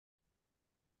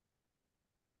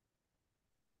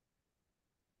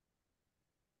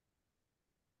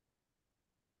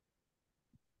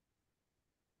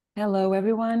Hello,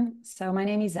 everyone. So my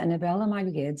name is Anabela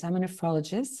Malguedes. I'm a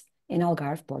nephrologist in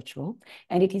Algarve, Portugal,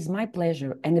 and it is my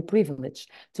pleasure and a privilege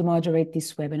to moderate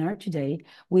this webinar today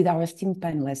with our esteemed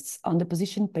panelists on the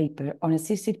position paper on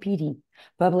assisted PD,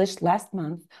 published last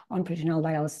month on Peritoneal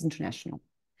Dialysis International.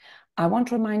 I want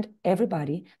to remind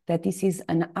everybody that this is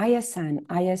an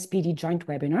ISN-ISPD joint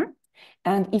webinar,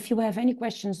 and if you have any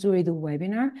questions during the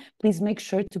webinar, please make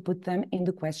sure to put them in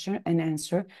the question and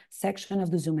answer section of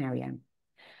the Zoom area.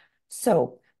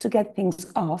 So to get things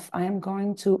off, I am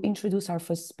going to introduce our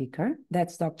first speaker.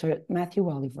 That's Dr. Matthew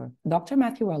Oliver. Dr.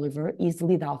 Matthew Oliver is the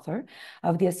lead author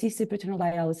of the Assisted Peritoneal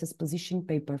Dialysis Position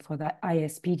Paper for the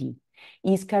ISPD.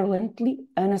 He is currently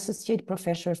an Associate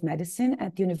Professor of Medicine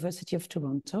at the University of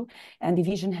Toronto and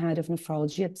Division Head of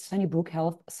Nephrology at Sunnybrook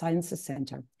Health Sciences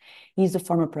Center. He is the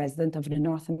former president of the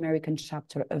North American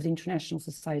chapter of the International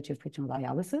Society of Peritoneal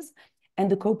Dialysis and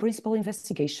the co-principal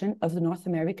investigation of the North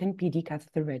American PD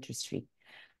Catheter Registry.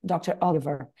 Dr.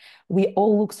 Oliver, we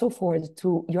all look so forward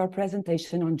to your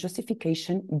presentation on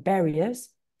justification barriers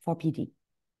for PD.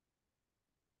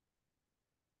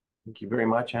 Thank you very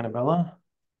much, Annabella.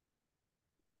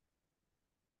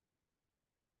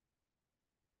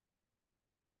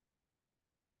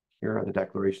 Here are the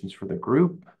declarations for the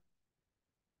group.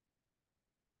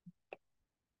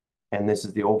 And this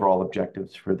is the overall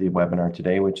objectives for the webinar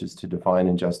today, which is to define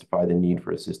and justify the need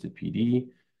for assisted PD,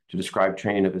 to describe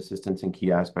training of assistants and key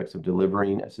aspects of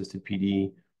delivering assisted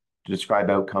PD, to describe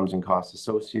outcomes and costs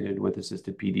associated with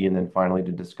assisted PD, and then finally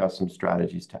to discuss some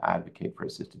strategies to advocate for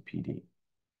assisted PD.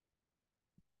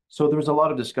 So there was a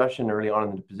lot of discussion early on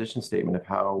in the position statement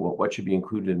of what should be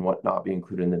included and what not be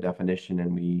included in the definition,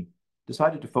 and we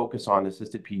decided to focus on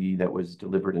assisted PD that was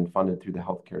delivered and funded through the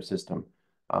healthcare system.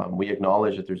 We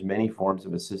acknowledge that there's many forms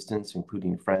of assistance,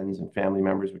 including friends and family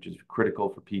members, which is critical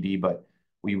for PD, but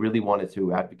we really wanted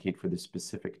to advocate for the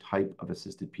specific type of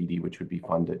assisted PD which would be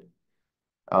funded.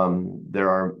 There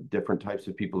are different types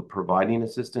of people providing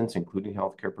assistance, including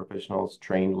healthcare professionals,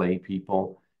 trained lay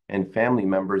people, and family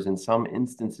members in some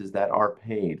instances that are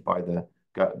paid by the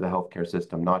healthcare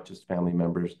system, not just family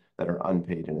members that are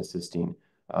unpaid and assisting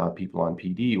people on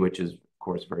PD, which is, of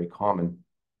course, very common.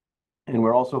 And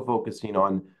we're also focusing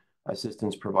on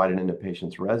assistance provided in a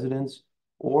patient's residence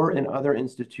or in other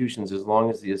institutions, as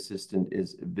long as the assistant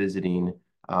is visiting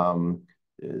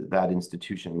that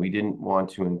institution. We didn't want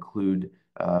to include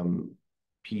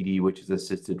PD, which is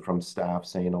assisted from staff,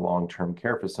 say, in a long-term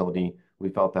care facility. We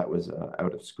felt that was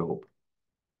out of scope.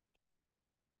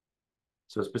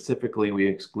 So specifically, we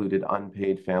excluded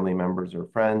unpaid family members or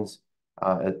friends.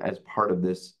 As part of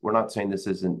this, we're not saying this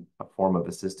isn't a form of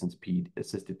assisted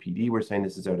PD. We're saying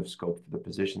this is out of scope for the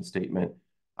position statement.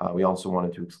 We also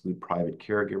wanted to exclude private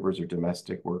caregivers or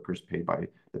domestic workers paid by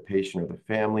the patient or the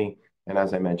family. And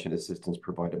as I mentioned, assistance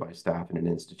provided by staff in an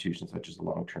institution such as a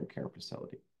long-term care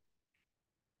facility.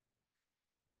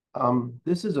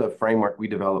 This is a framework we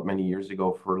developed many years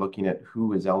ago for looking at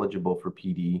who is eligible for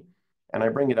PD. And I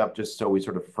bring it up just so we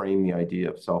sort of frame the idea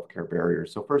of self-care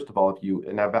barriers. So first of all,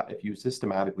 if you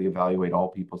systematically evaluate all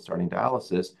people starting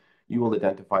dialysis, you will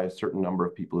identify a certain number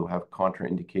of people who have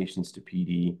contraindications to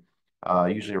PD,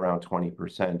 usually around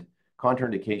 20%.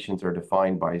 Contraindications are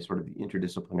defined by sort of the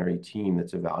interdisciplinary team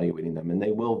that's evaluating them, and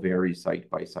they will vary site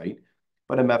by site.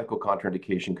 But a medical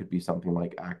contraindication could be something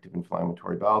like active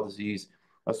inflammatory bowel disease.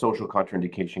 A social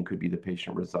contraindication could be the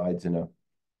patient resides in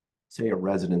say a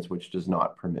residence which does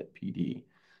not permit PD.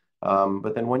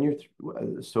 But then when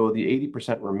so the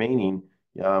 80% remaining,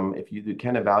 if you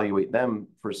can evaluate them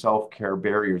for self-care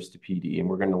barriers to PD, and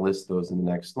we're going to list those in the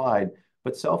next slide,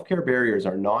 but self-care barriers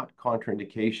are not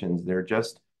contraindications. They're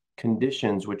just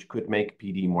conditions which could make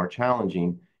PD more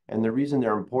challenging. And the reason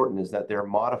they're important is that they're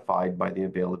modified by the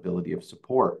availability of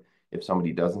support. If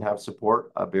somebody doesn't have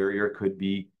support, a barrier could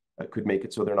make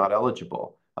it so they're not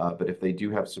eligible. But if they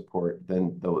do have support,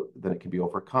 then it can be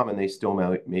overcome and they still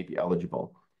may be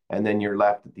eligible. And then you're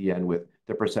left at the end with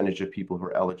the percentage of people who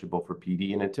are eligible for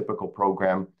PD. In a typical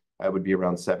program, that would be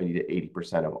around 70 to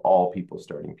 80% of all people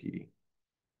starting PD.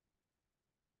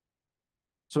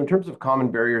 So in terms of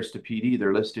common barriers to PD,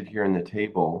 they're listed here in the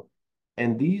table.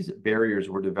 And these barriers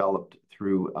were developed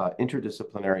through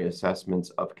interdisciplinary assessments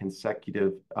of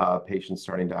consecutive patients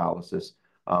starting dialysis.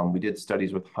 We did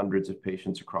studies with hundreds of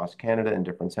patients across Canada in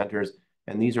different centers,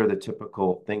 and these are the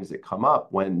typical things that come up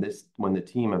when the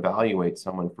team evaluates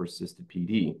someone for assisted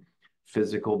PD.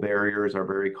 Physical barriers are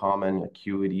very common: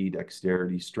 acuity,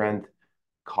 dexterity, strength.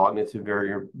 Cognitive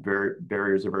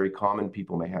barriers are very common.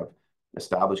 People may have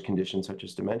established conditions such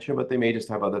as dementia, but they may just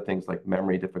have other things like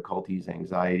memory difficulties,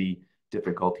 anxiety,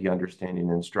 difficulty understanding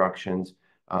instructions.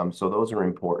 So those are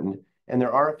important. And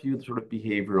there are a few sort of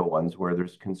behavioral ones where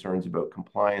there's concerns about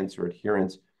compliance or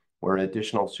adherence, where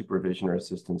additional supervision or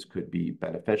assistance could be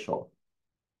beneficial.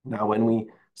 Now, when we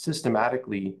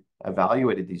systematically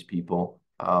evaluated these people,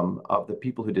 of the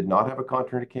people who did not have a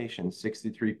contraindication,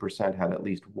 63% had at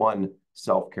least one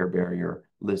self-care barrier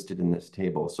listed in this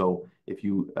table. So if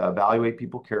you evaluate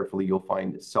people carefully, you'll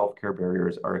find self-care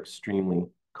barriers are extremely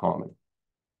common.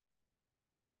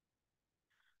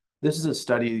 This is a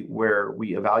study where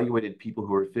we evaluated people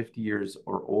who are 50 years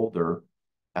or older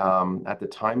at the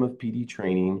time of PD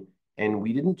training, and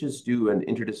we didn't just do an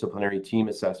interdisciplinary team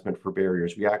assessment for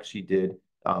barriers. We actually did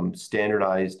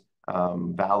standardized,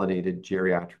 validated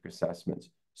geriatric assessments.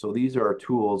 So these are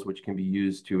tools which can be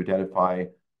used to identify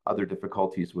other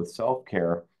difficulties with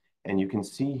self-care. And you can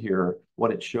see here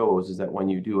what it shows is that when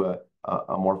you do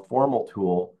a more formal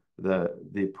tool,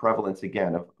 the prevalence,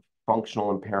 again, of functional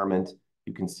impairment,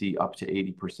 you can see up to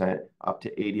 80%, up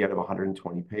to 80 out of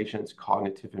 120 patients.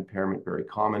 Cognitive impairment, very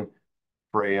common.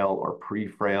 Frail or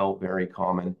pre-frail, very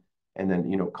common. And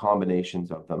then,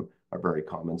 combinations of them are very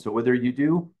common. So whether you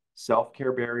do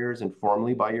self-care barriers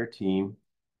informally by your team,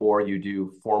 or you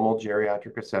do formal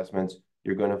geriatric assessments,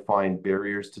 you're going to find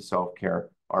barriers to self-care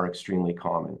are extremely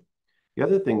common. The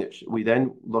other thing that we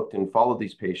then looked and followed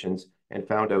these patients and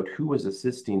found out who was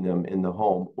assisting them in the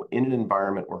home in an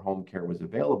environment where home care was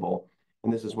available.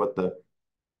 And this is what the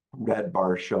red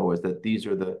bars show, is that these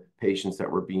are the patients that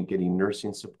were getting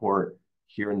nursing support.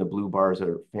 Here in the blue bars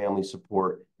are family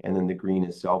support, and then the green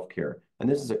is self-care. And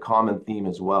this is a common theme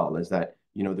as well, is that,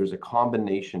 there's a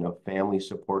combination of family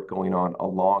support going on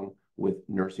along with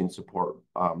nursing support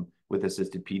with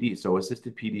assisted PD. So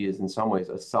assisted PD is in some ways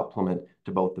a supplement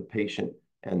to both the patient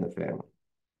and the family.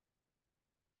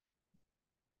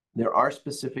 There are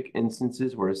specific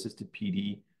instances where assisted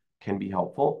PD can be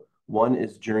helpful. One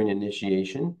is during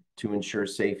initiation to ensure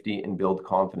safety and build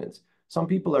confidence. Some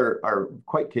people are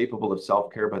quite capable of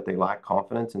self-care, but they lack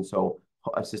confidence. And so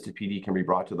assisted PD can be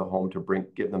brought to the home to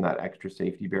give them that extra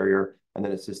safety barrier. And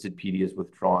then assisted PD is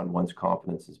withdrawn once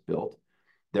confidence is built.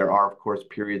 There are, of course,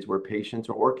 periods where patients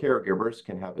or caregivers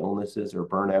can have illnesses or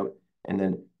burnout, and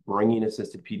then bringing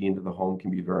assisted PD into the home can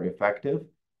be very effective.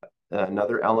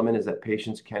 Another element is that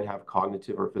patients can have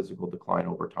cognitive or physical decline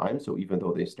over time. So even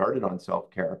though they started on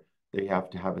self-care, they have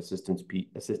to have assisted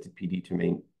PD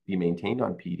to be maintained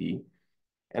on PD.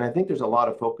 And I think there's a lot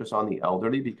of focus on the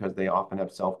elderly because they often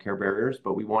have self-care barriers,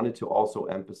 but we wanted to also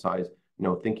emphasize,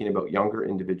 thinking about younger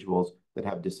individuals that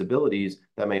have disabilities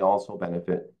that may also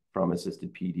benefit from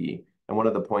assisted PD. And one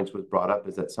of the points was brought up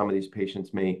is that some of these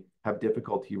patients may have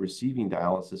difficulty receiving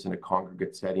dialysis in a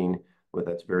congregate setting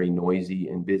that's very noisy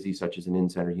and busy, such as an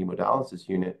in-center hemodialysis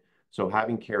unit. So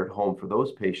having care at home for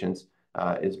those patients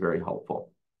is very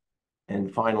helpful.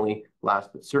 And finally,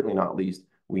 last but certainly not least,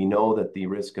 we know that the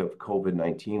risk of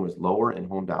COVID-19 was lower in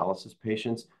home dialysis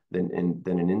patients than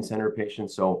in in-center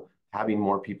patients. So having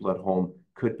more people at home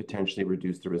could potentially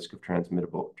reduce the risk of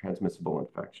transmissible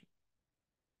infection.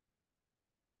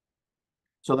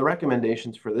 So the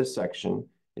recommendations for this section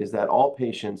is that all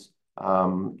patients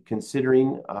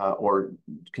considering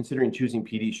choosing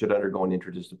PD should undergo an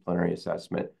interdisciplinary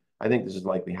assessment. I think this is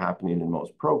likely happening in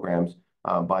most programs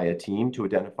by a team to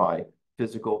identify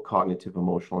physical, cognitive,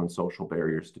 emotional, and social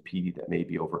barriers to PD that may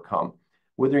be overcome.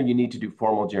 Whether you need to do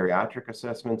formal geriatric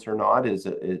assessments or not is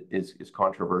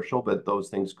controversial, but those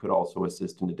things could also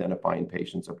assist in identifying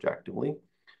patients objectively.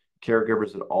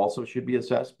 Caregivers also should be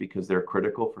assessed because they're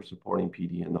critical for supporting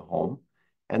PD in the home.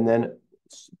 And then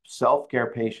self-care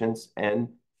patients and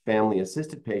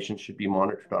family-assisted patients should be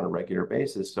monitored on a regular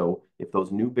basis. So if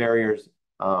those new barriers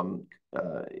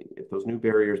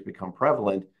become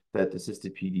prevalent, that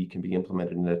assisted PD can be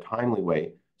implemented in a timely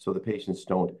way so the patients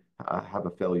don't have a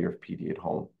failure of PD at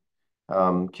home.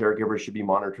 Caregivers should be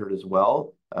monitored as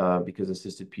well because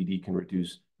assisted PD can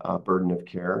reduce burden of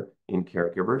care in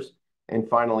caregivers. And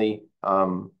finally,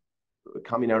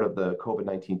 coming out of the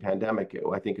COVID-19 pandemic,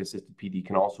 I think assisted PD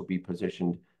can also be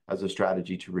positioned as a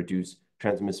strategy to reduce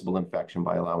transmissible infection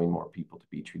by allowing more people to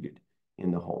be treated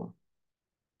in the home.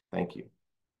 Thank you.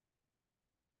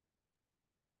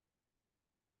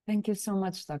 Thank you so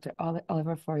much, Dr.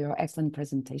 Oliver, for your excellent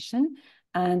presentation.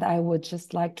 And I would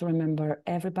just like to remember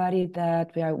everybody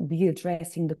that we will be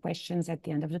addressing the questions at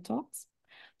the end of the talks.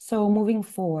 So moving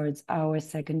forward, our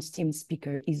second team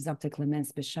speaker is Dr.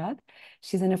 Clémence Béchade.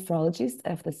 She's a nephrologist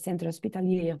of the Centre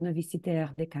Hospitalier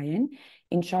Novicitaire de Cayenne,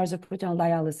 in charge of peritoneal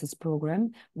dialysis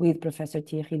program with Professor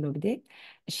Thierry Logdet.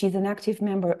 She's an active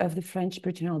member of the French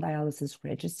Peritoneal Dialysis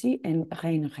Registry and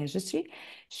Reine Registry.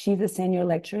 She's a senior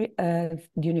lecturer of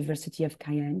the University of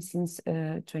Cayenne since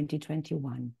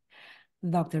 2021.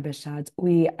 Dr. Beshad.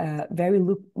 We very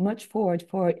look much forward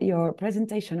for your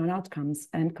presentation on outcomes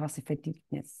and cost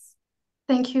effectiveness.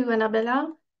 Thank you,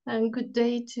 Annabella, and good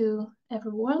day to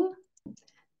everyone.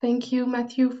 Thank you,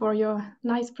 Matthew, for your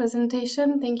nice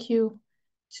presentation. Thank you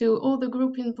to all the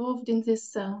group involved in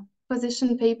this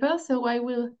position paper. So I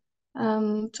will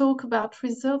talk about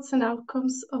results and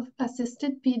outcomes of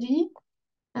assisted PD.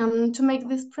 To make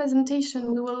this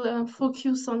presentation, we will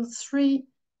focus on three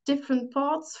different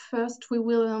parts. First, we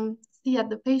will see at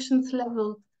the patient's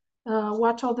level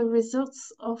what are the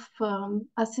results of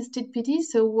assisted PD.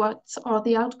 So what are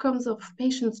the outcomes of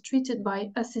patients treated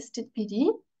by assisted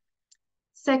PD?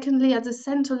 Secondly, at the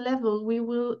center level, we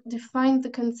will define the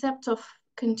concept of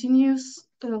continuous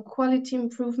quality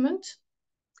improvement.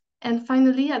 And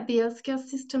finally, at the healthcare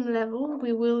system level,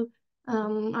 we will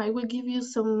I will give you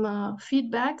some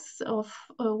feedbacks of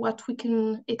what we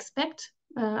can expect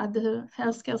at the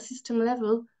healthcare system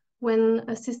level when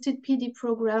assisted PD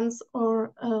programs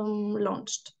are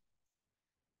launched.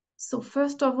 So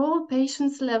first of all,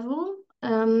 patients level.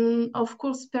 Of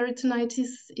course,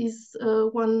 peritonitis is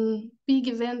one big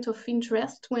event of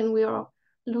interest when we are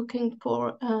looking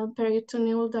for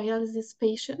peritoneal dialysis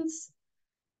patients.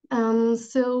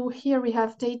 So here we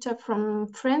have data from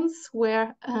France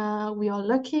where we are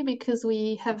lucky because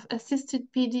we have assisted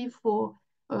PD for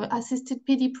assisted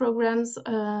PD programs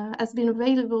has been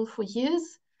available for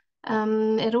years.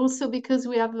 And also because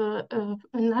we have a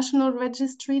national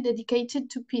registry dedicated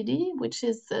to PD, which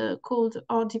is called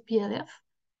RDPLF.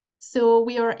 So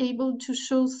we are able to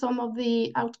show some of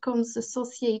the outcomes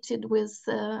associated with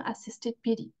assisted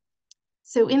PD.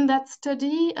 So in that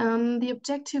study, the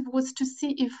objective was to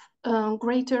see if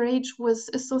greater age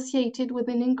was associated with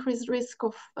an increased risk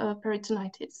of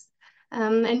peritonitis.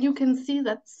 And you can see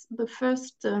that the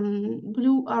first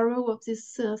blue arrow of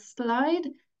this slide,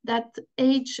 that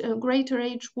greater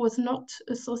age was not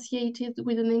associated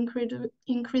with an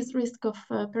increased risk of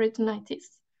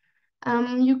peritonitis.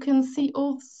 You can see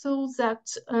also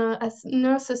that as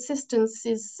nurse assistance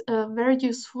is very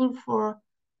useful for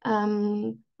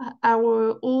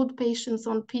our old patients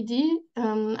on PD.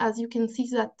 As you can see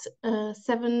that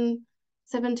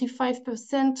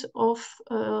 75% of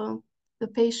the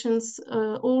patients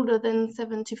older than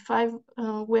 75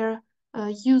 were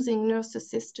using nurse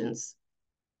assistance.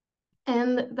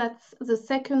 And that's the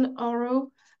second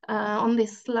arrow on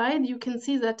this slide. You can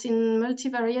see that in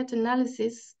multivariate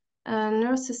analysis,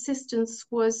 nurse assistance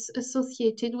was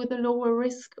associated with a lower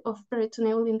risk of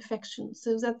peritoneal infection.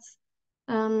 So that's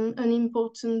an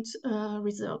important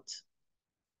result.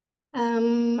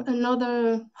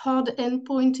 Another hard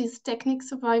endpoint is technique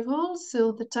survival,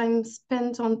 so the time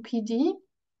spent on PD.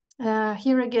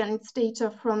 Here again, it's data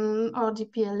from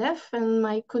RDPLF, and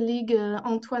my colleague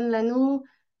Antoine Lano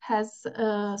has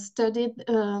studied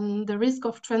the risk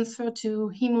of transfer to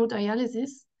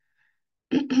hemodialysis.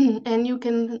 And you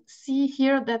can see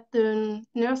here that the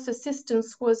nurse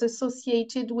assistance was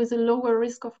associated with a lower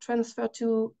risk of transfer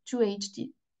to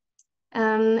HD.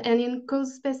 And in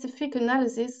cause-specific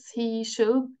analysis, he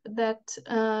showed that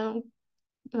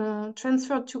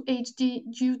transfer to HD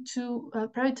due to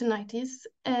peritonitis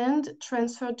and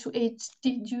transfer to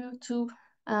HD due to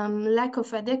lack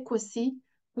of adequacy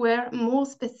were more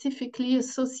specifically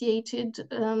associated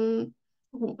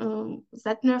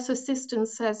that nurse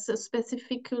assistance has a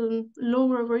specific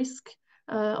lower risk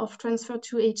of transfer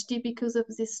to HD because of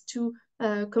these two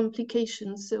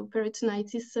complications, so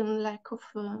peritonitis and lack of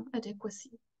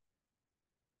adequacy.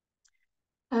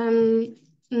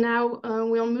 Now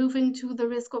we are moving to the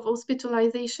risk of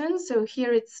hospitalization. So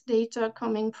here it's data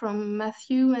coming from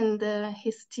Matthew and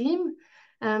his team.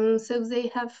 So they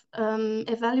have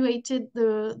evaluated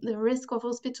the risk of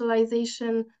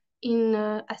hospitalization in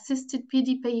assisted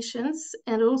PD patients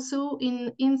and also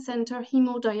in in-center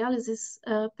hemodialysis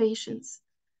patients.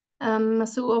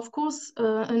 So of course,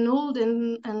 an old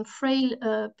and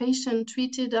frail patient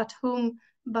treated at home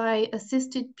by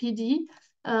assisted PD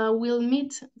will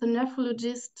meet the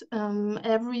nephrologist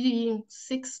every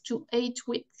 6 to 8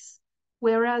 weeks,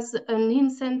 whereas an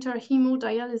in-center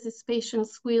hemodialysis patient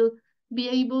will be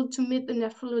able to meet the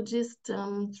nephrologist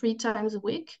 3 times a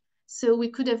week. So we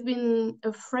could have been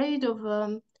afraid of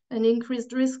an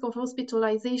increased risk of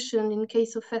hospitalization in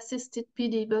case of assisted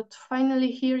PD, but finally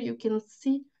here you can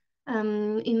see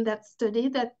in that study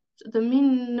that the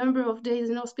mean number of days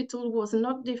in hospital was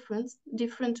not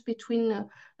different between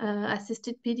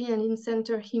assisted PD and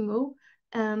in-center hemo.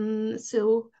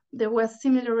 So there were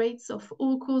similar rates of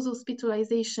all-cause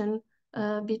hospitalization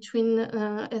between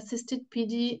assisted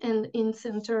PD and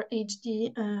in-center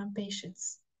HD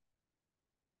patients.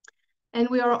 And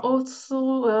we are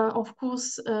also, of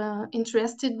course,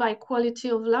 interested by quality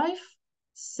of life.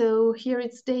 So here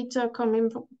it's data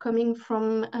coming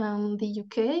from the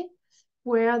UK,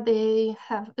 where they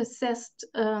have assessed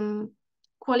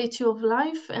quality of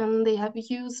life, and they have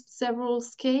used several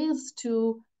scales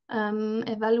to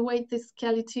evaluate this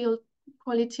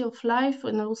quality of life,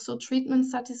 and also treatment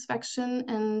satisfaction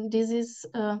and disease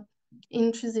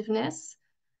intrusiveness.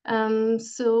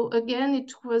 So again,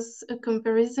 it was a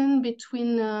comparison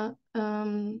between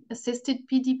assisted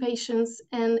PD patients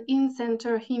and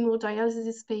in-center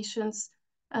hemodialysis patients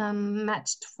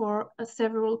matched for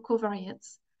several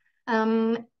covariates.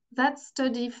 That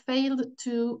study failed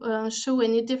to show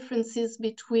any differences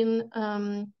between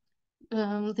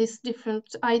these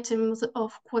different items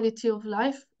of quality of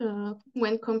life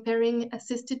when comparing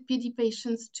assisted PD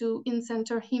patients to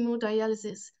in-center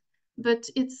hemodialysis. But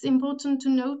it's important to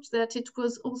note that it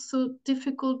was also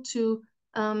difficult to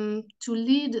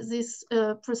lead this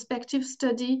prospective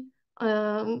study,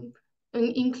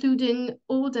 including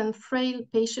old and frail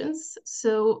patients.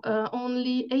 So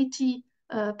only 80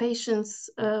 patients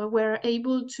were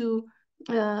able to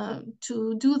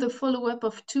do the follow-up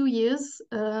of 2 years.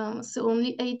 So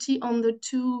only 80 on the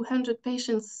 200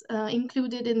 patients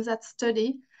included in that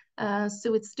study.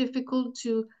 So it's difficult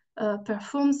to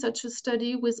perform such a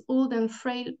study with old and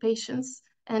frail patients,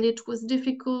 and it was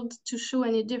difficult to show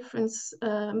any difference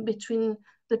between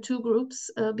the two groups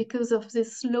because of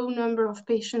this low number of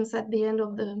patients at the end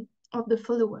of the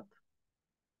follow-up.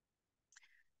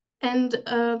 And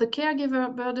the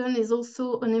caregiver burden is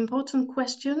also an important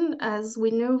question, as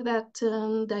we know that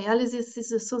dialysis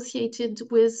is associated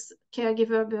with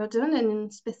caregiver burden,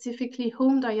 and specifically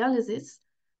home dialysis.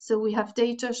 So we have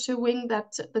data showing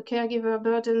that the caregiver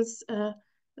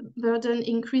burden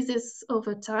increases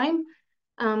over time.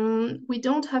 We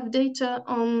don't have data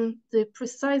on the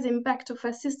precise impact of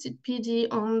assisted PD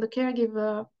on the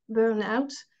caregiver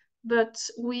burnout, but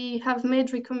we have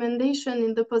made recommendation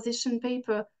in the position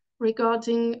paper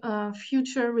regarding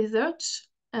future research,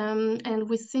 and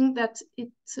we think that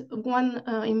it's one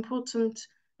important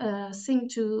thing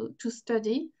to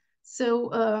study. So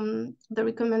the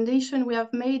recommendation we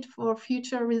have made for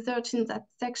future research in that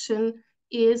section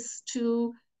is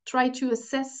to try to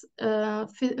assess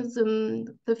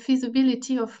the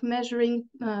feasibility of measuring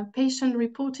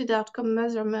patient-reported outcome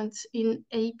measurements in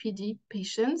APD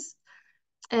patients,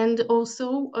 and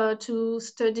also to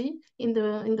study in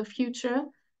the future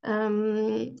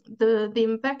the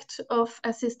impact of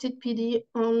assisted PD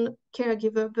on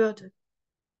caregiver burden.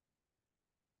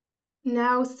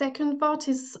 Now, second part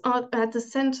is at the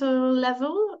center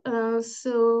level.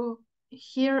 So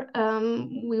here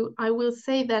I will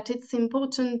say that it's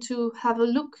important to have a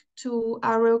look to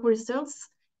our results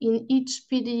in each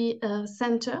PD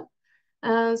center.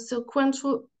 So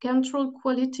control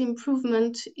quality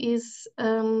improvement is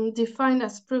defined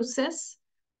as process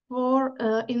for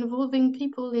involving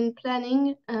people in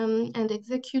planning and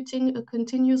executing a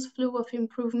continuous flow of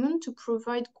improvement to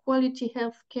provide quality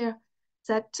healthcare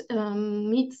that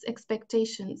meets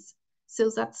expectations.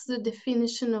 So that's the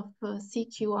definition of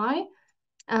CQI.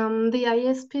 The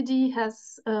ISPD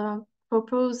has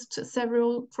proposed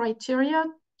several criteria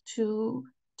to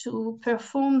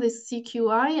perform this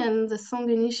CQI, and the Song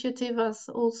Initiative has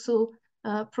also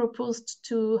proposed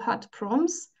to add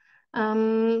prompts.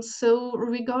 So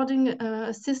regarding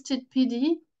assisted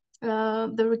PD,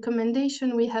 the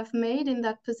recommendation we have made in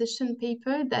that position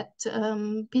paper that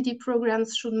PD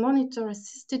programs should monitor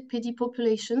assisted PD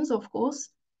populations, of course,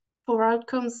 for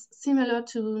outcomes similar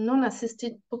to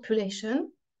non-assisted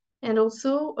population, and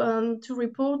also to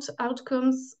report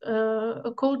outcomes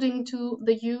according to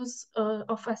the use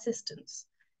of assistance.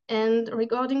 And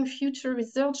regarding future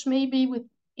research, maybe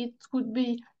it would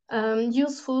be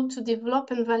useful to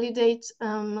develop and validate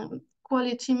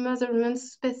quality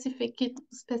measurements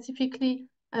specifically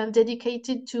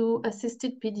dedicated to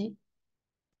assisted PD.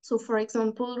 So for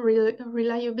example,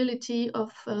 reliability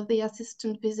of the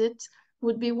assistant visit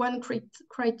would be one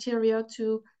criteria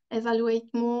to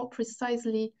evaluate more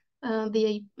precisely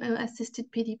the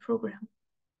assisted PD program.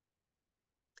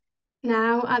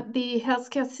 Now, at the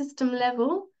healthcare system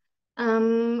level,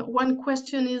 one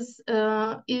question is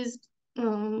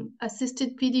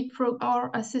assisted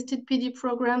PD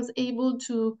programs able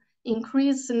to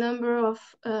increase the number of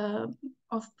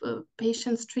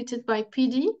patients treated by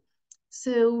PD?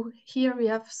 So here we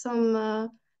have some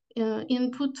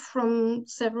input from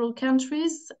several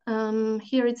countries.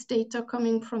 Here it's data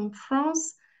coming from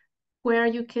France, where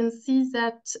you can see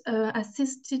that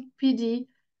assisted PD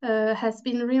has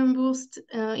been reimbursed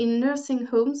in nursing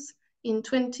homes in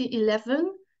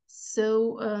 2011.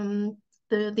 So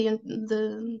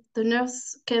the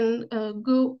nurse can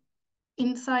go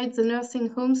inside the nursing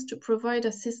homes to provide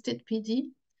assisted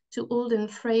PD to old and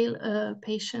frail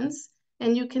patients.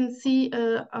 And you can see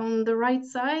on the right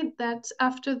side that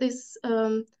after this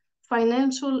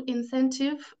financial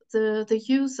incentive, the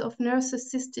use of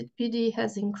nurse-assisted PD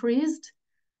has increased,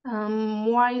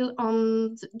 while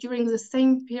during the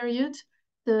same period,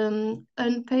 the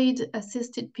unpaid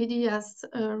assisted PD has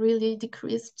really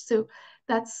decreased. So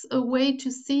that's a way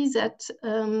to see that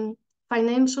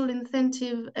financial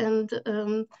incentive and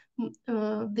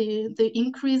the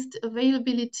increased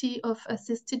availability of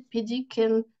assisted PD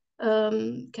can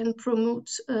promote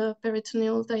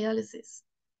peritoneal dialysis.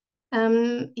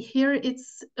 Here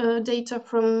it's data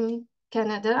from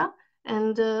Canada,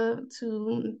 and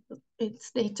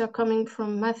it's data coming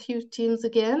from Matthew teams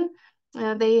again.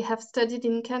 They have studied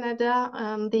in Canada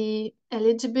the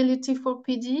eligibility for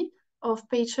PD of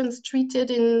patients treated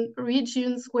in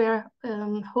regions where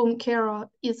home care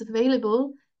is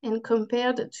available and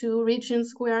compared to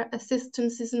regions where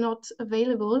assistance is not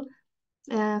available.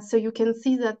 So you can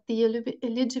see that the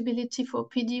eligibility for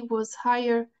PD was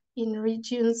higher in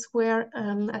regions where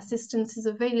assistance is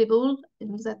available,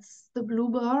 and that's the blue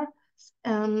bar,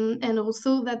 and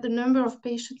also that the number of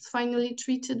patients finally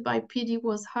treated by PD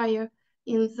was higher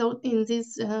in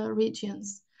these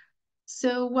regions.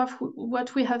 So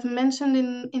what we have mentioned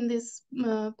in this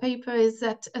paper is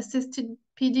that assisted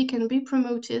PD can be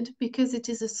promoted because it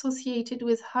is associated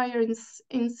with higher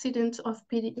incident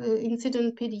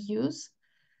PD use.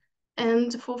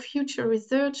 And for future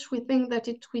research, we think that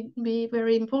it would be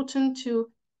very important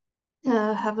to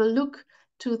have a look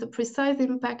to the precise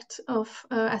impact of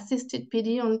assisted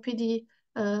PD on PD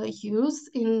use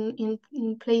in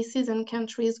places and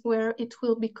countries where it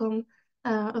will become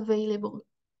available.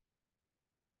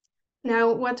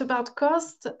 Now, what about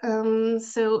cost?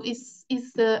 So is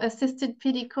the assisted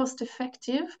PD cost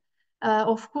effective?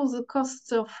 Of course, the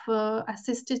cost of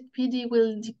assisted PD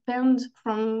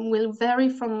will vary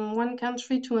from one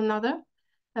country to another,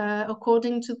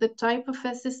 according to the type of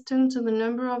assistant, to the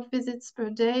number of visits per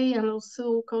day, and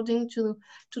also according to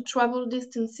travel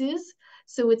distances.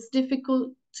 So it's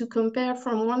difficult to compare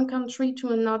from one country to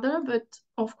another, but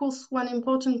of course, one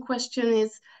important question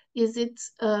is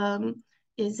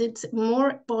it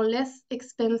more or less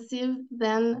expensive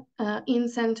than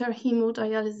in-center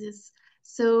hemodialysis?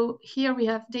 So here we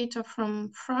have data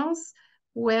from France,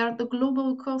 where the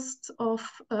global cost of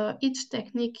each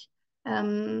technique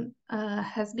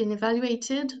has been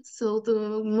evaluated. So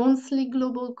the monthly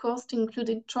global cost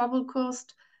included travel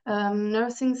cost,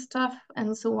 nursing staff,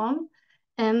 and so on.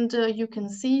 And you can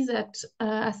see that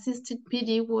assisted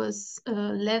PD was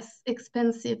less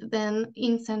expensive than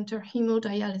in-center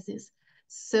hemodialysis.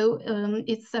 So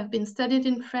it's been studied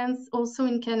in France, also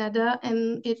in Canada,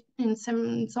 and in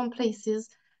some places,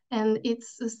 and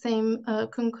it's the same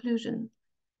conclusion.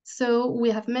 So we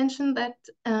have mentioned that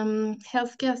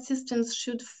healthcare assistants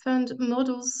should fund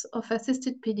models of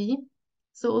assisted PD.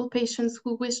 So all patients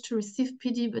who wish to receive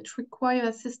PD but require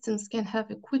assistance can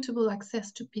have equitable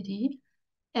access to PD.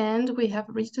 And we have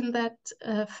written that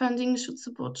funding should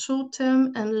support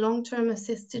short-term and long-term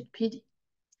assisted PD.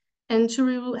 And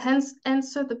to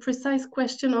answer the precise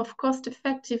question of cost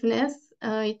effectiveness,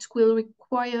 it will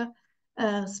require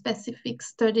specific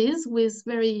studies with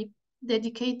very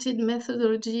dedicated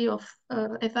methodology of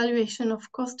evaluation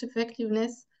of cost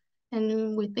effectiveness.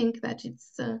 And we think that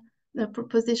it's a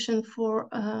proposition for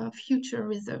future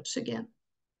research again.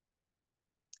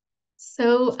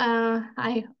 So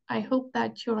I hope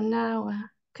that you're now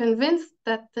convinced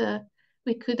that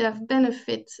we could have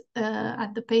benefit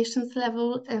at the patient's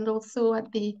level and also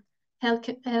at the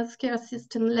healthcare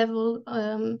system level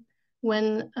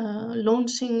when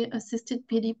launching assisted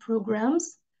PD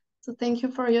programs. So thank you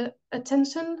for your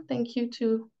attention. Thank you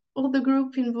to all the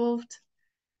group involved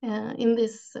in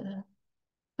this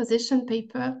position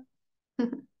paper.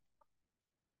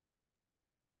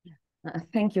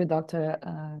 Thank you, Dr.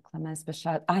 Clemence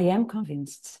Béchat. I am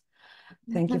convinced.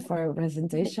 Thank you for your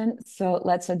presentation. So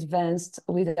let's advance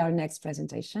with our next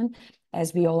presentation.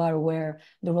 As we all are aware,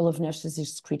 the role of nurses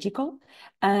is critical,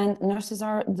 and nurses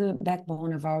are the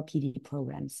backbone of our PD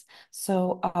programs.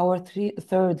 So our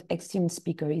third esteemed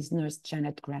speaker is Nurse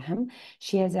Janet Graham.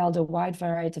 She has held a wide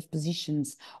variety of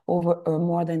positions over her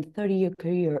more than 30-year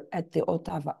career at the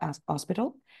Ottawa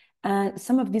Hospital. And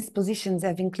some of these positions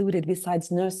have included, besides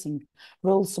nursing,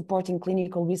 roles supporting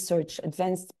clinical research,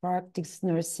 advanced practice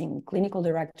nursing, clinical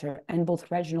director, and both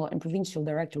regional and provincial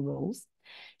director roles.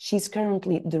 She's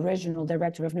currently the Regional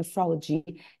Director of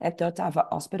Nephrology at the Ottawa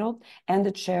Hospital and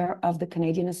the Chair of the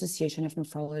Canadian Association of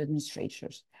Nephrology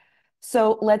Administrators.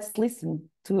 So let's listen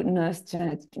to Nurse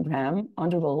Janet Graham on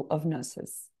the role of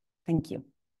nurses. Thank you.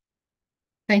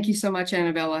 Thank you so much,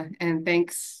 Annabella, and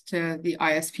thanks to the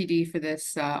ISPD for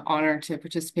this honor to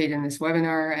participate in this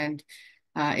webinar. And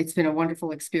it's been a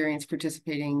wonderful experience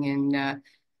participating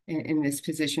in this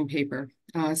position paper.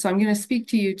 So I'm going to speak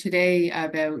to you today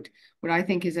about what I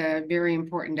think is a very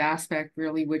important aspect,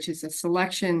 really, which is the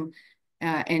selection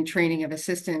and training of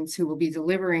assistants who will be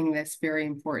delivering this very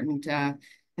important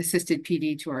assisted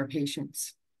PD to our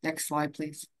patients. Next slide,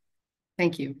 please.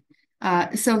 Thank you.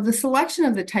 So the selection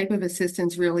of the type of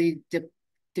assistance really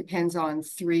depends on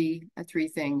three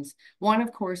things. One,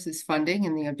 of course, is funding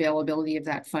and the availability of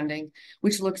that funding,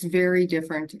 which looks very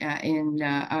different in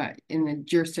the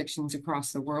jurisdictions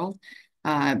across the world.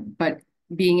 But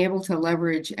being able to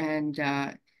leverage and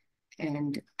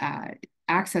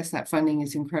access that funding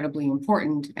is incredibly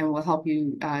important and will help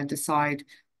you decide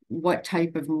what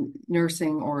type of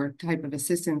nursing or type of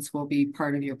assistance will be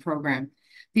part of your program.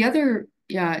 The other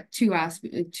two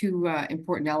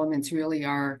important elements really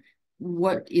are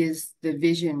what is the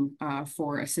vision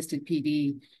for assisted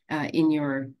PD in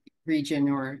your region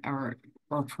or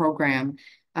program.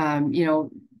 You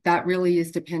know, that really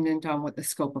is dependent on what the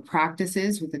scope of practice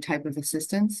is with the type of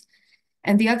assistance.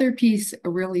 And the other piece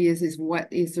really is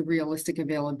what is the realistic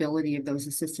availability of those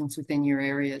assistants within your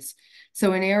areas.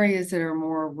 So in areas that are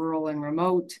more rural and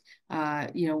remote,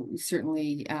 you know,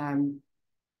 certainly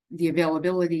the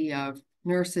availability of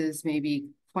nurses may be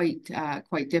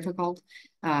quite difficult,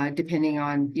 depending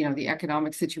on, you know, the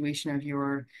economic situation of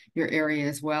your area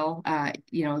as well.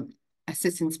 You know,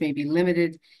 assistants may be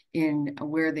limited in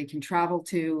where they can travel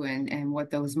to and what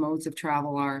those modes of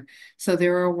travel are. So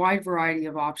there are a wide variety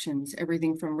of options,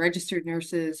 everything from registered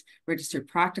nurses, registered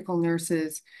practical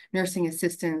nurses, nursing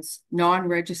assistants,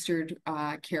 non-registered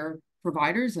care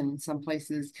providers, and in some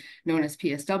places known as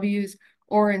PSWs,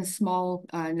 or in small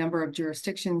number of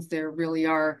jurisdictions, there really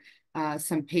are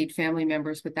some paid family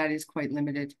members, but that is quite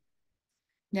limited.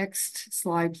 Next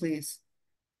slide, please.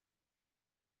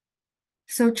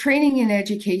 So training and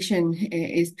education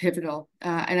is pivotal.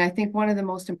 And I think one of the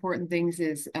most important things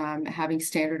is having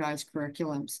standardized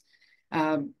curriculums.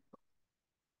 You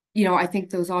know, I think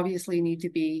those obviously need to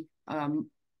be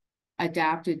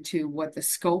adapted to what the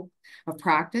scope of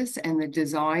practice and the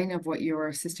design of what your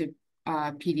assisted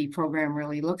PD program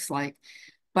really looks like.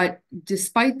 But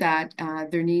despite that,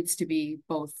 there needs to be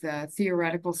both the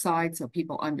theoretical side, so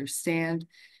people understand,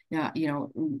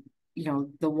 you know,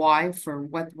 the why for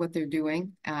what they're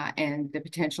doing and the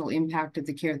potential impact of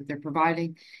the care that they're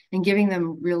providing, and giving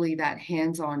them really that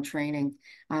hands-on training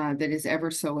that is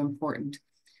ever so important.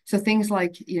 So things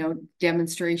like, you know,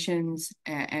 demonstrations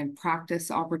and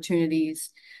practice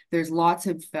opportunities. There's lots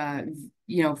of,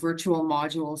 you know, virtual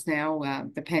modules now.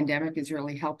 The pandemic has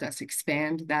really helped us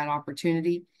expand that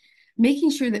opportunity,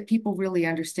 making sure that people really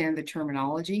understand the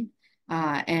terminology.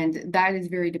 And that is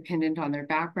very dependent on their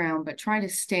background, but try to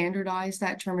standardize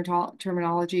that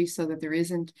terminology so that there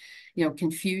isn't, you know,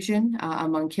 confusion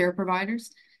among care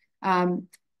providers.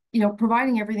 You know,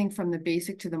 providing everything from the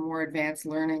basic to the more advanced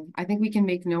learning. I think we can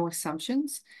make no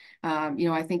assumptions. You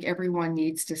know, I think everyone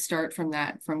needs to start from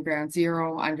ground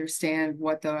zero, understand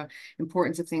what the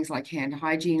importance of things like hand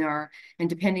hygiene are, and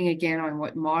depending again on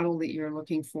what model that you're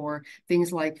looking for,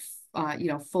 things like you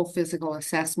know, full physical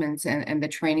assessments and the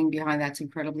training behind that's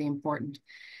incredibly important.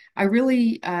 I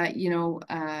really, you know,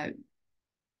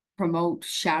 promote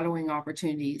shadowing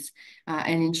opportunities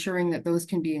and ensuring that those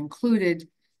can be included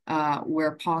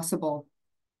where possible.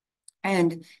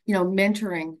 And, you know,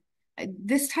 mentoring.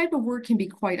 This type of work can be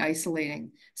quite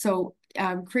isolating. So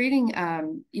creating,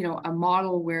 you know, a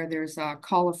model where there's a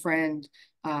call a friend,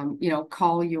 you know,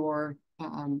 call your,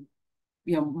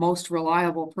 you know, most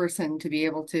reliable person to be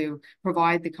able to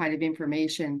provide the kind of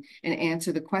information and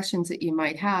answer the questions that you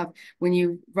might have when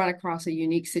you run across a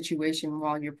unique situation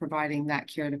while you're providing that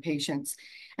care to patients.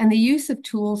 And the use of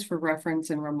tools for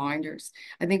reference and reminders.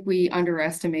 I think we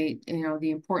underestimate, you know,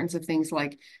 the importance of things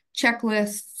like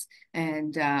checklists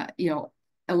and, you know,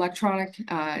 electronic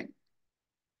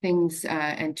things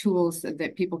and tools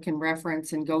that people can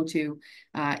reference and go to,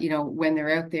 you know, when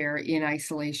they're out there in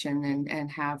isolation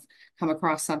and have come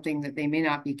across something that they may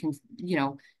not be, you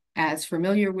know, as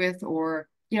familiar with, or,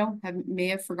 you know, may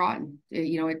have forgotten.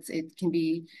 You know, it can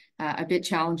be a bit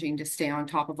challenging to stay on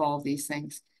top of all of these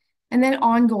things. And then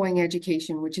ongoing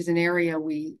education, which is an area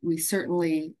we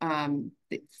certainly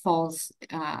it falls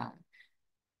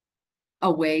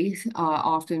away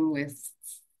often with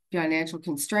financial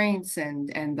constraints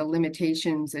and the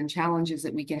limitations and challenges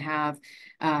that we can have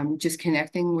just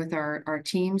connecting with our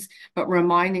teams, but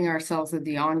reminding ourselves of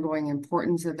the ongoing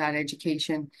importance of that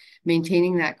education,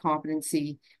 maintaining that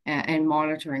competency, and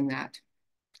monitoring that.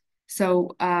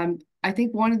 So I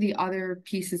think one of the other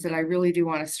pieces that I really do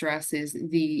want to stress is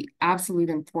the absolute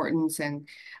importance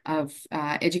of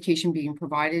education being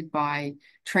provided by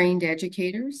trained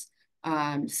educators.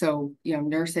 So,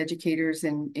 nurse educators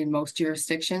in most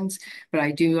jurisdictions, but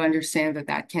I do understand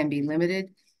that can be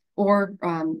limited, or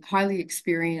highly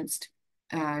experienced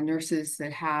nurses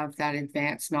that have that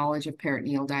advanced knowledge of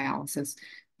peritoneal dialysis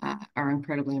are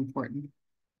incredibly important.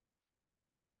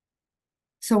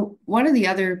 So one of the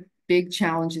other big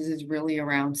challenges is really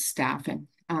around staffing.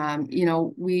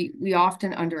 We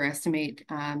often underestimate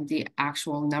the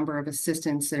actual number of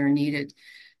assistants that are needed.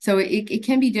 So it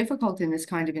can be difficult in this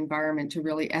kind of environment to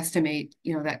really estimate,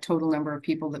 that total number of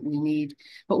people that we need.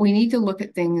 But we need to look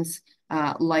at things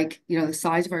like, the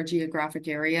size of our geographic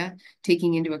area,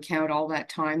 taking into account all that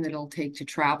time that it'll take to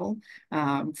travel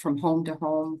from home to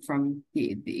home, from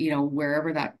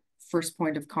wherever that first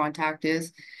point of contact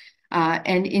is.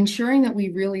 And ensuring that we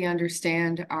really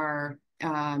understand our,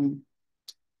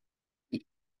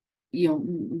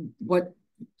 what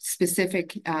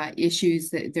specific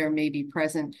issues that there may be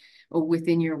present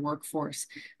within your workforce.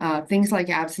 Things like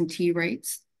absentee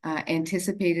rates,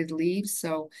 anticipated leaves.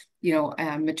 So,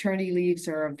 maternity leaves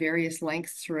are of various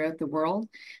lengths throughout the world,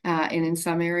 and in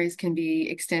some areas can be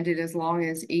extended as long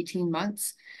as 18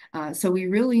 months. So we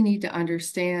really need to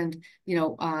understand,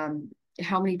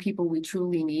 how many people we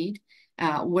truly need,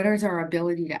 what is our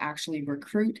ability to actually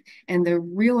recruit, and the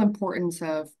real importance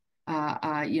of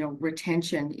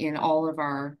retention in all of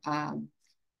our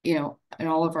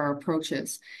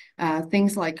approaches.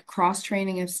 Things like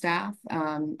cross-training of staff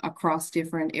across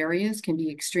different areas can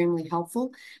be extremely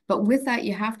helpful. But with that,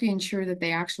 you have to ensure that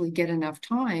they actually get enough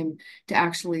time to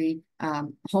actually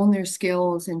hone their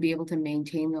skills and be able to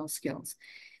maintain those skills.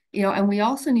 And we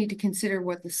also need to consider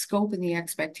what the scope and the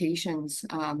expectations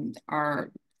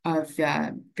are of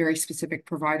very specific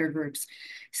provider groups.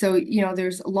 So,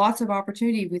 there's lots of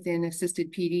opportunity within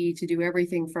assisted PD to do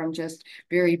everything from just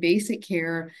very basic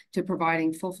care to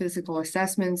providing full physical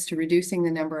assessments, to reducing the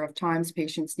number of times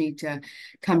patients need to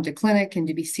come to clinic and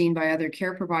to be seen by other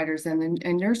care providers. And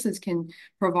nurses can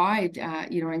provide,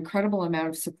 incredible amount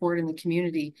of support in the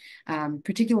community,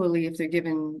 particularly if they're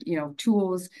given,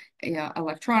 tools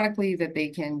electronically that they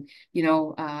can,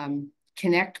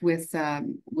 connect with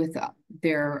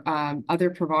their other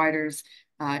providers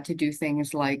to do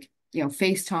things like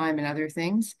FaceTime and other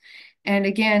things. And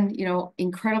again,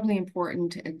 incredibly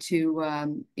important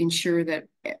to ensure that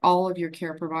all of your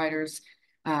care providers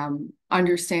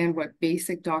understand what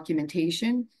basic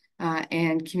documentation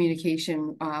and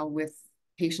communication with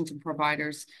patients and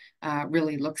providers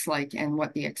really looks like, and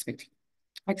what the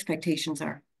expectations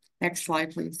are. Next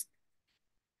slide, please.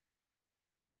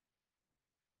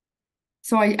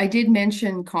 So I did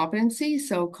mention competency.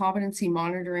 So competency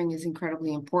monitoring is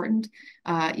incredibly important.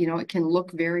 It can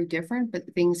look very different,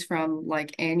 but things from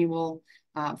like annual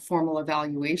formal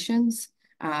evaluations,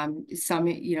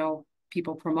 some,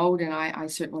 people promote, and I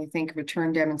certainly think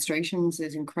return demonstrations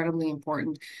is incredibly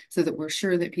important, so that we're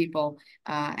sure that people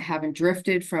haven't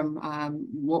drifted from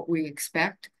what we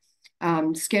expect.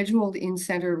 Scheduled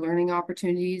in-center learning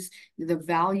opportunities, the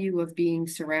value of being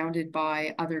surrounded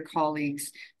by other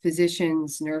colleagues,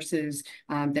 physicians, nurses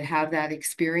that have that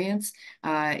experience,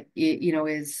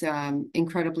 is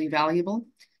incredibly valuable.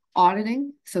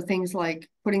 Auditing, so things like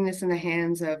putting this in the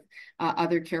hands of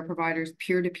other care providers,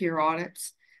 peer-to-peer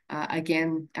audits,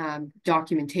 again,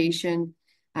 documentation,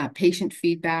 patient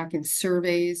feedback and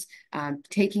surveys,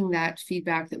 taking that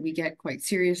feedback that we get quite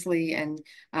seriously, and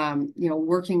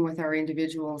working with our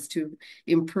individuals to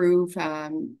improve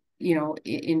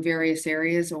in various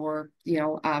areas, or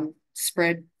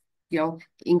spread,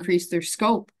 increase their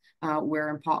scope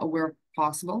where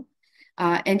possible,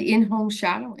 and in-home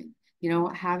shadowing,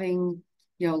 having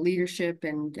leadership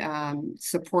and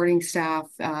supporting staff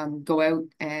go out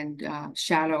and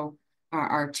shadow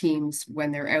our teams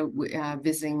when they're out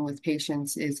visiting with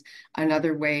patients is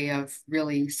another way of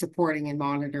really supporting and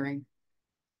monitoring.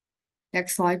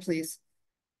 Next slide, please.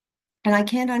 And I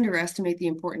can't underestimate the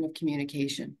importance of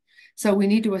communication. So we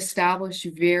need to establish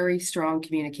very strong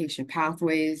communication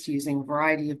pathways using a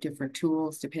variety of different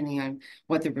tools, depending on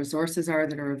what the resources are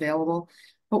that are available.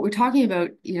 But we're talking about,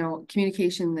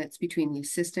 communication that's between the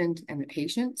assistant and the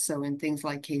patient. So in things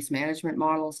like case management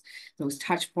models, those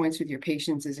touch points with your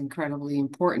patients is incredibly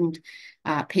important.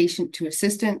 Patient to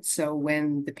assistant. So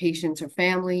when the patients or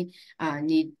family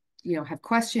need have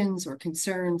questions or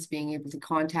concerns, being able to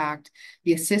contact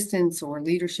the assistants or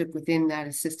leadership within that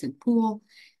assistant pool.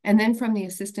 And then from the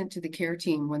assistant to the care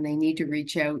team, when they need to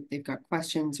reach out, they've got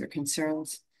questions or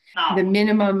concerns. The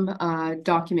minimum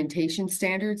documentation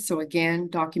standards. So again,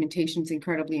 documentation is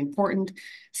incredibly important.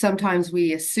 Sometimes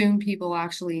we assume people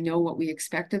actually know what we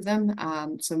expect of them.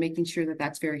 So making sure that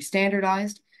that's very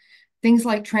standardized. Things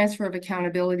like transfer of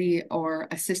accountability or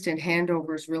assistant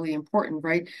handover is really important,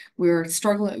 right? We're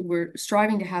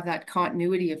striving to have that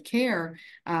continuity of care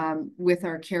with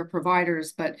our care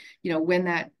providers, but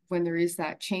when there is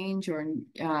that change, or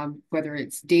whether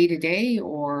it's day to day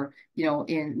or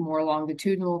in more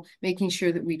longitudinal, making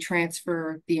sure that we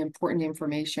transfer the important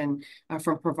information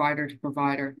from provider to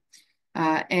provider,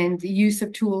 and the use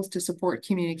of tools to support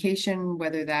communication,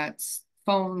 whether that's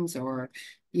phones or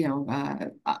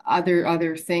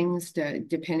other things,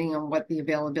 depending on what the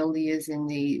availability is in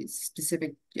the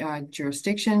specific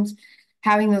jurisdictions.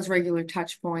 Having those regular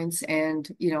touch points and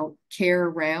care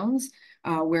rounds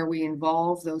where we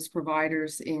involve those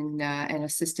providers and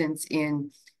assistants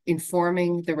in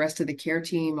informing the rest of the care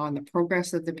team on the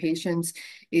progress of the patients.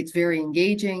 It's very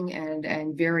engaging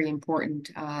and very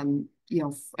important,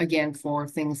 again, for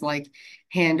things like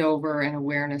handover and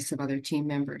awareness of other team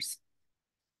members.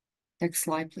 Next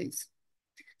slide, please.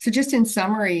 So just in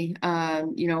summary,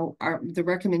 the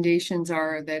recommendations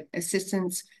are that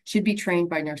assistants should be trained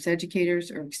by nurse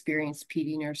educators or experienced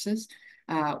PD nurses,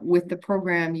 with the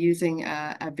program using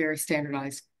a very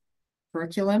standardized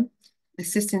curriculum.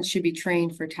 Assistants should be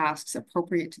trained for tasks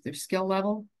appropriate to their skill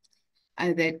level.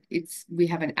 We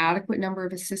have an adequate number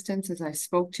of assistants, as I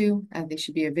spoke to. They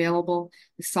should be available,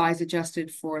 the size adjusted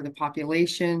for the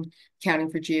population, accounting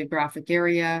for geographic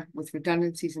area, with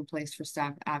redundancies in place for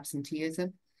staff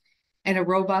absenteeism. And a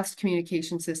robust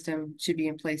communication system should be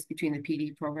in place between the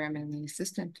PD program and the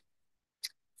assistant.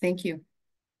 Thank you.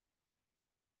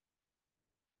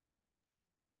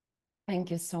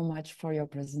 Thank you so much for your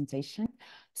presentation.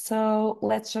 So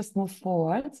let's just move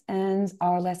forward. And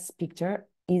our last speaker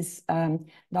is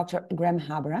Dr. Graham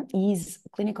Habra. He's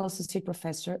clinical associate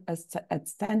professor at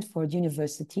Stanford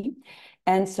University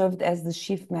and served as the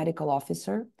chief medical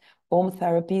officer, home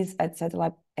therapies at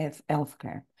Satellite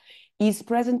Healthcare. His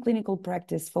present clinical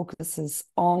practice focuses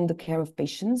on the care of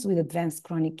patients with advanced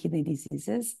chronic kidney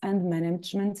diseases and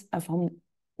management of home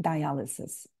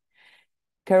dialysis.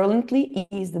 Currently,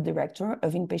 he is the director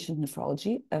of inpatient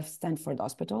nephrology of Stanford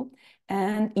Hospital,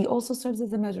 and he also serves as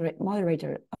the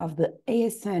moderator of the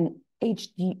ISN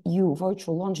HDU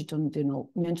Virtual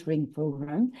Longitudinal Mentoring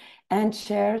Program and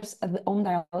chairs of the Home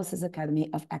Dialysis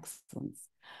Academy of Excellence.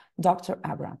 Dr.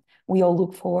 Habra, we all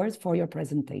look forward for your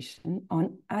presentation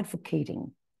on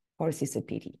advocating for assisted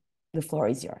PD. The floor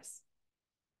is yours.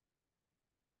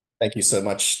 Thank you so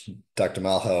much, Dr.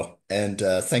 Malho, and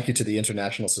thank you to the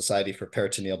International Society for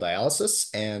Peritoneal Dialysis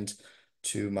and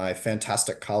to my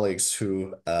fantastic colleagues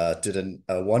who did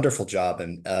a wonderful job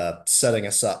in setting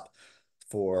us up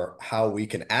for how we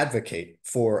can advocate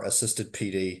for assisted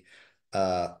PD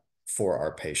for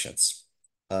our patients.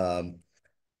 I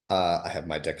have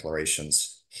my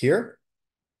declarations here,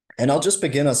 and I'll just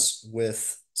begin us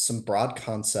with some broad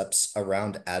concepts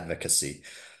around advocacy.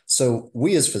 So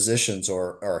we as physicians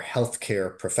or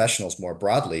healthcare professionals more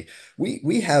broadly,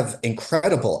 we have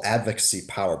incredible advocacy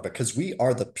power because we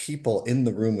are the people in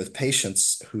the room with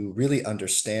patients who really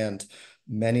understand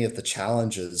many of the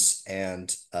challenges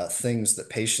and things that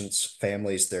patients,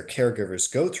 families, their caregivers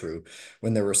go through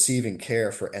when they're receiving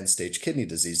care for end-stage kidney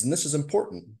disease. And this is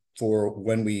important for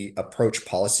when we approach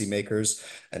policymakers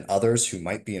and others who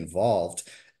might be involved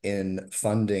in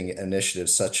funding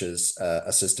initiatives such as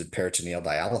assisted peritoneal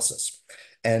dialysis.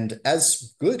 And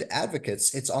as good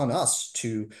advocates, it's on us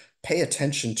to pay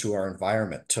attention to our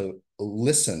environment, to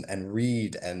listen and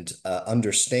read and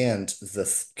understand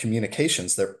the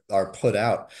communications that are put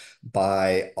out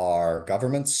by our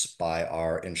governments, by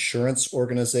our insurance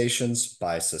organizations,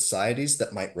 by societies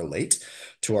that might relate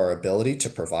to our ability to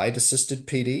provide assisted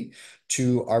PD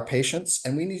to our patients.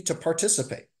 And we need to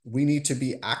participate. We need to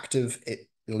be actively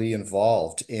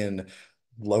involved in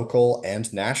local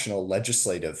and national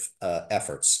legislative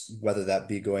efforts, whether that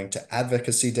be going to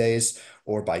advocacy days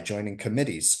or by joining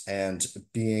committees and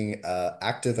being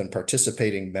active and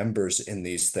participating members in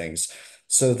these things,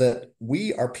 so that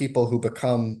we are people who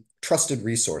become trusted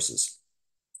resources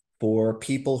for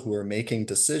people who are making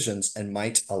decisions and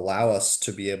might allow us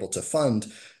to be able to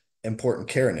fund important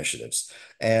care initiatives.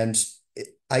 And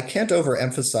I can't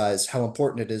overemphasize how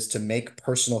important it is to make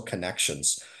personal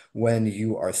connections when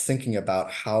you are thinking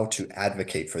about how to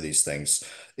advocate for these things.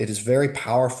 It is very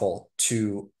powerful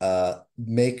to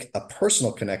make a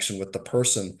personal connection with the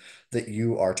person that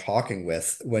you are talking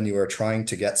with when you are trying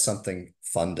to get something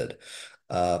funded.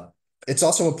 It's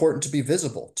also important to be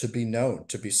visible, to be known,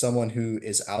 to be someone who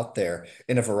is out there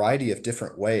in a variety of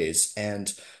different ways.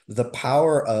 And the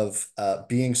power of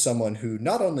being someone who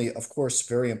not only, of course,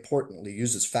 very importantly,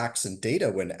 uses facts and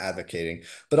data when advocating,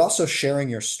 but also sharing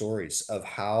your stories of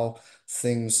how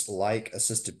things like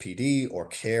assisted PD or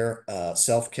care,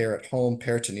 self-care at home,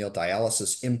 peritoneal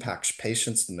dialysis impacts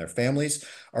patients and their families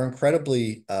are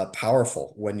incredibly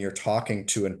powerful when you're talking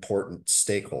to important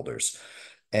stakeholders.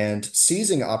 And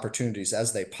seizing opportunities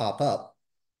as they pop up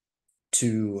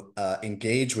to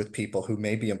engage with people who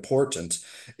may be important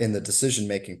in the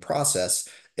decision-making process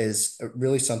is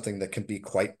really something that can be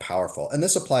quite powerful. And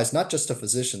this applies not just to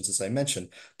physicians, as I mentioned,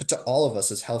 but to all of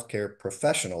us as healthcare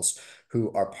professionals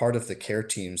who are part of the care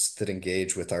teams that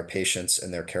engage with our patients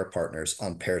and their care partners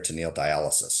on peritoneal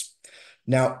dialysis.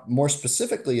 Now, more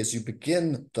specifically, as you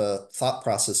begin the thought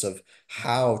process of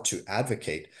how to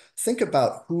advocate, think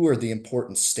about who are the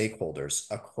important stakeholders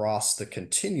across the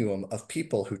continuum of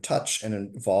people who touch and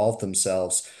involve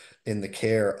themselves in the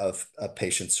care of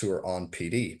patients who are on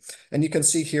PD. And you can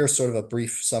see here sort of a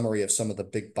brief summary of some of the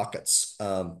big buckets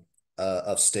of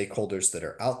stakeholders that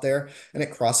are out there, and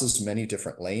it crosses many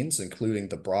different lanes, including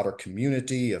the broader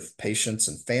community of patients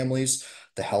and families,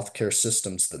 the healthcare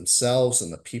systems themselves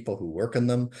and the people who work in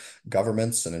them,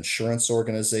 governments and insurance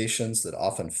organizations that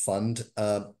often fund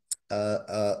our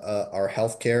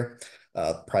healthcare,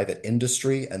 private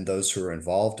industry, and those who are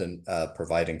involved in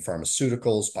providing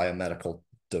pharmaceuticals, biomedical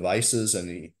devices,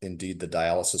 and indeed the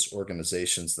dialysis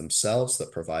organizations themselves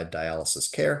that provide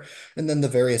dialysis care, and then the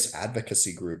various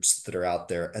advocacy groups that are out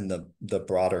there and the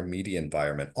broader media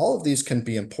environment. All of these can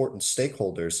be important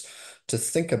stakeholders to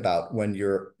think about when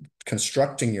you're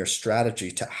constructing your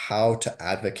strategy to how to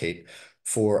advocate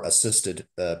for assisted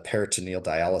peritoneal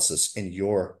dialysis in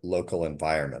your local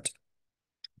environment.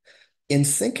 In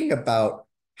thinking about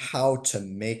how to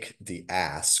make the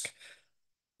ask,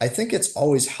 I think it's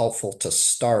always helpful to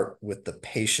start with the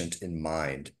patient in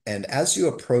mind. And as you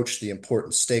approach the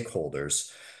important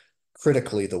stakeholders,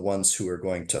 critically the ones who are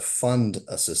going to fund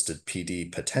assisted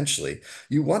PD potentially,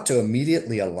 you want to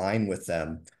immediately align with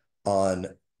them on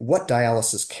what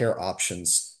dialysis care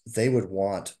options they would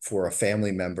want for a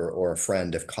family member or a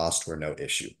friend if cost were no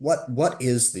issue. What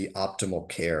is the optimal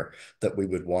care that we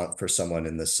would want for someone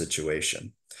in this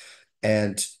situation?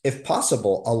 And if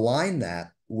possible, align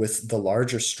that with the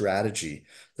larger strategy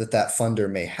that that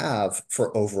funder may have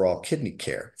for overall kidney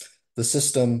care. The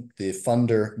system, the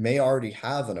funder may already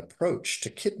have an approach to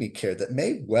kidney care that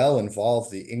may well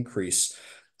involve the increase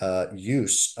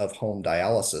use of home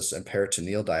dialysis and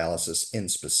peritoneal dialysis in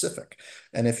specific.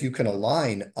 And if you can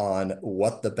align on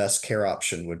what the best care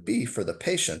option would be for the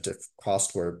patient if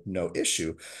cost were no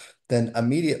issue, then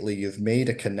immediately you've made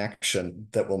a connection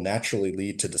that will naturally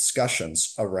lead to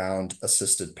discussions around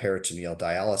assisted peritoneal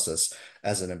dialysis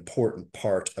as an important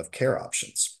part of care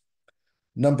options.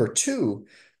 Number two,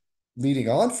 leading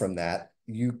on from that,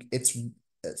 it's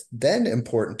then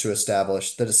important to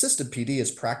establish that assisted PD is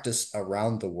practiced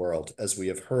around the world, as we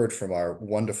have heard from our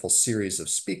wonderful series of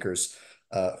speakers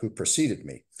who preceded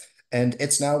me. And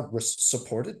it's now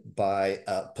supported by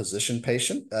a position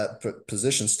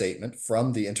statement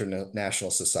from the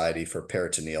International Society for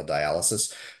Peritoneal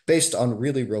Dialysis based on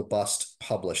really robust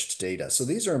published data. So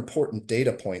these are important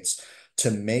data points to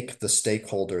make the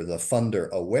stakeholder, the funder,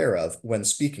 aware of when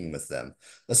speaking with them.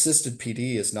 Assisted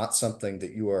PD is not something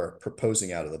that you are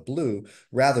proposing out of the blue.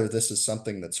 Rather, this is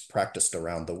something that's practiced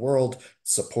around the world,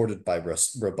 supported by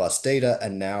robust data,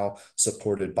 and now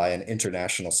supported by an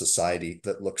international society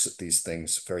that looks at these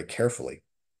things very carefully.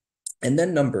 And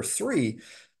then number three,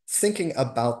 thinking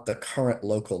about the current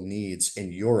local needs in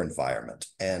your environment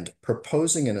and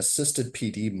proposing an assisted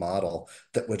PD model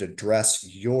that would address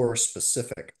your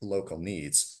specific local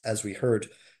needs. As we heard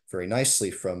very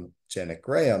nicely from Janet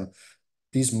Graham,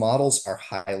 these models are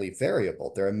highly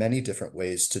variable. There are many different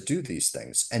ways to do these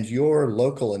things, and your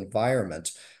local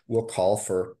environment will call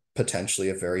for potentially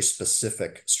a very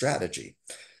specific strategy.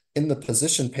 In the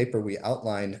position paper, we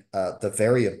outline the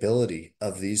variability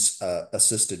of these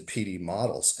assisted PD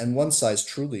models, and one size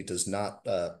truly does not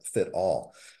fit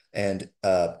all. And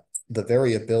the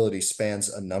variability spans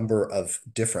a number of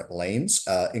different lanes,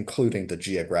 including the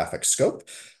geographic scope.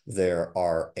 There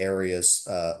are areas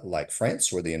like France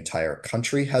where the entire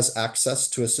country has access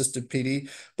to assisted PD,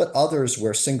 but others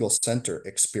where single center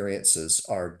experiences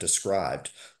are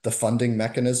described. The funding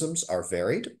mechanisms are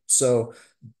varied. So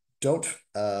don't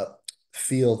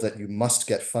feel that you must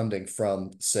get funding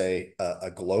from, say,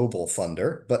 a global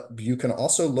funder, but you can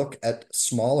also look at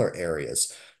smaller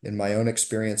areas. In my own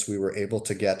experience, we were able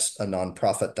to get a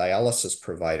nonprofit dialysis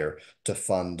provider to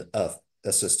fund a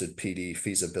assisted PD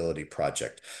feasibility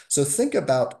project. So think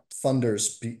about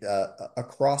funders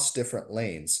across different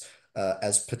lanes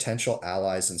as potential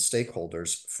allies and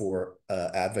stakeholders for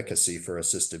advocacy for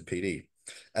assisted PD.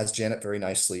 As Janet very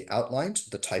nicely outlined,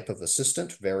 the type of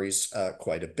assistant varies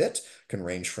quite a bit, can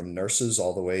range from nurses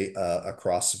all the way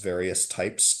across various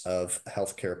types of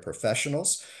healthcare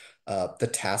professionals. The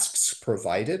tasks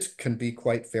provided can be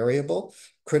quite variable.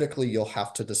 Critically, you'll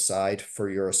have to decide for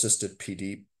your assisted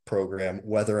PD program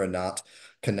whether or not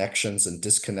connections and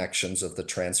disconnections of the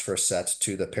transfer set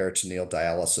to the peritoneal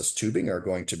dialysis tubing are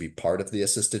going to be part of the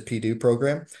assisted PD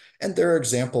program. And there are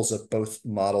examples of both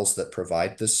models that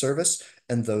provide this service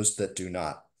and those that do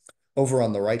not. Over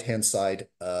on the right-hand side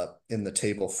in the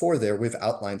table 4 there, we've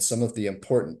outlined some of the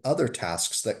important other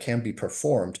tasks that can be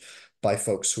performed by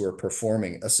folks who are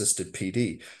performing assisted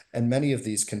PD. And many of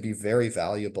these can be very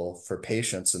valuable for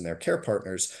patients and their care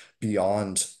partners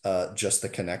beyond just the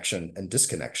connection and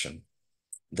disconnection.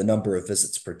 The number of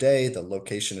visits per day, the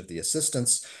location of the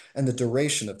assistance, and the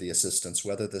duration of the assistance,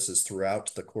 whether this is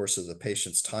throughout the course of the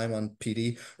patient's time on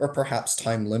PD or perhaps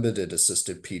time-limited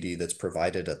assisted PD that's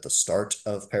provided at the start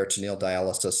of peritoneal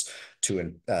dialysis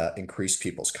to increase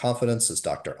people's confidence, as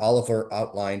Dr. Oliver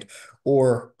outlined,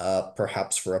 or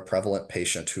perhaps for a prevalent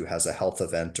patient who has a health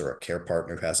event or a care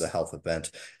partner who has a health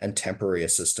event, and temporary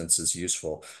assistance is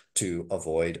useful to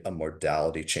avoid a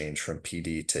modality change from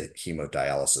PD to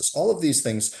hemodialysis. All of these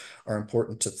things are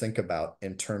important to think about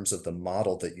in terms of the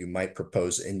model that you might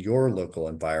propose in your local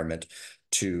environment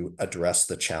to address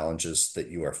the challenges that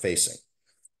you are facing.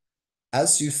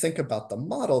 As you think about the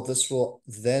model, this will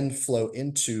then flow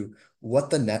into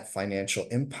what the net financial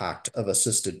impact of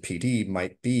assisted PD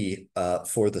might be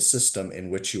for the system in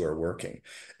which you are working.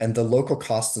 And the local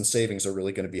costs and savings are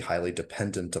really going to be highly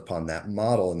dependent upon that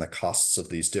model and the costs of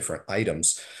these different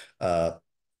items in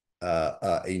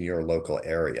your local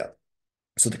area.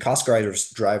 So the cost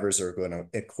drivers are going to,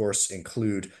 of course,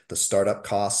 include the startup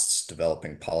costs,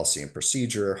 developing policy and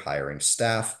procedure, hiring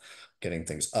staff, getting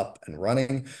things up and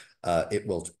running. It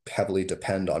will heavily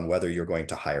depend on whether you're going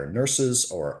to hire nurses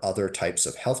or other types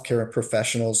of healthcare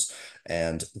professionals,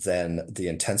 and then the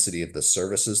intensity of the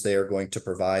services they are going to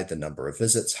provide, the number of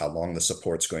visits, how long the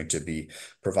support's going to be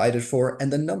provided for,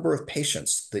 and the number of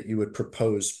patients that you would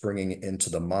propose bringing into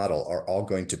the model are all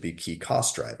going to be key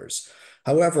cost drivers.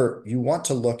 However, you want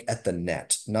to look at the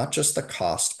net, not just the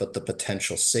cost, but the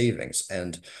potential savings.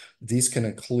 And these can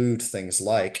include things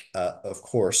like, of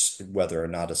course, whether or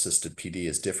not assisted PD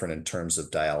is different in terms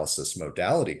of dialysis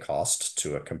modality cost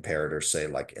to a comparator, say,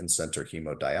 like in-center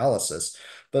hemodialysis,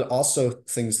 but also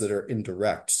things that are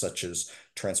indirect, such as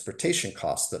transportation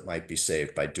costs that might be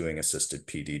saved by doing assisted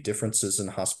PD, differences in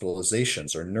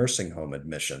hospitalizations or nursing home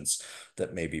admissions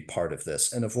that may be part of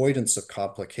this, and avoidance of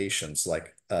complications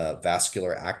like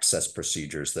vascular access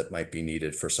procedures that might be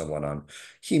needed for someone on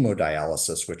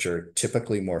hemodialysis, which are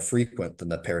typically more frequent than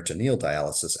the peritoneal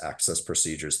dialysis access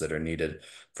procedures that are needed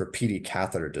for PD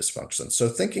catheter dysfunction. So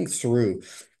thinking through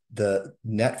the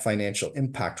net financial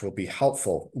impact will be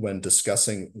helpful when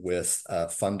discussing with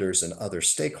funders and other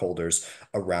stakeholders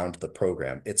around the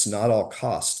program. It's not all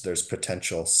cost, there's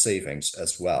potential savings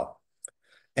as well.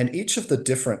 And each of the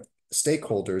different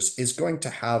stakeholders is going to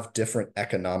have different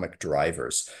economic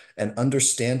drivers, and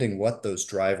understanding what those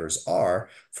drivers are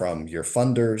from your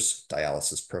funders,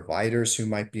 dialysis providers who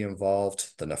might be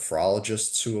involved, the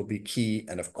nephrologists who will be key,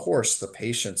 and of course the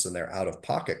patients and their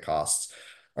out-of-pocket costs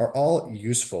are all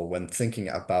useful when thinking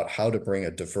about how to bring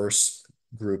a diverse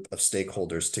group of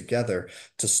stakeholders together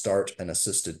to start an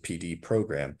assisted PD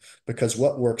program, because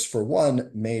what works for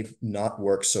one may not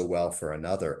work so well for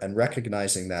another, and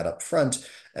recognizing that up front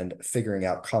and figuring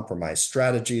out compromise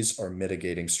strategies or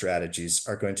mitigating strategies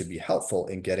are going to be helpful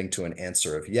in getting to an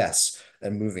answer of yes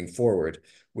and moving forward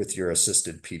with your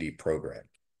assisted PD program.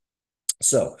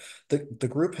 So the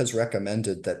group has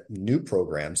recommended that new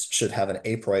programs should have an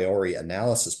a priori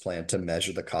analysis plan to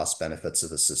measure the cost benefits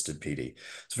of assisted PD.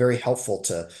 It's very helpful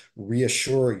to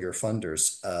reassure your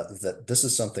funders that this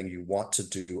is something you want to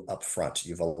do upfront.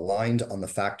 You've aligned on the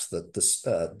fact that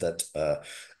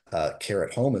care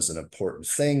at home is an important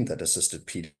thing, that assisted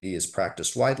PD is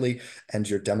practiced widely, and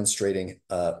you're demonstrating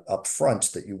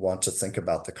upfront that you want to think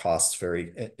about the costs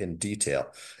very in detail.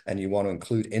 And you want to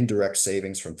include indirect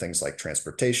savings from things like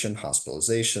transportation,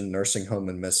 hospitalization, nursing home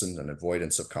admission, and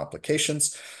avoidance of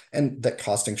complications, and that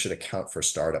costing should account for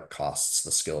startup costs,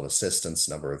 the skill of assistance,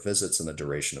 number of visits, and the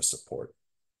duration of support.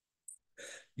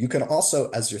 You can also,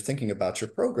 as you're thinking about your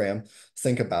program,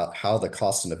 think about how the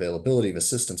cost and availability of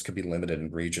assistance could be limited in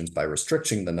regions by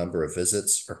restricting the number of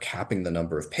visits or capping the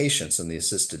number of patients in the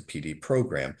assisted PD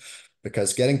program.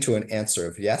 Because getting to an answer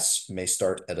of yes may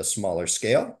start at a smaller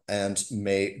scale and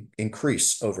may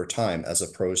increase over time, as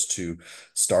opposed to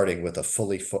starting with a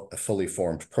fully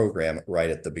formed program right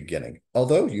at the beginning.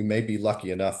 Although you may be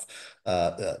lucky enough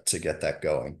to get that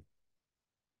going.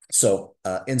 So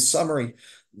in summary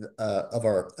of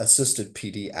our assisted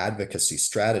PD advocacy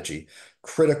strategy,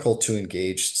 critical to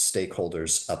engage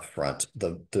stakeholders up front,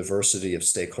 the diversity of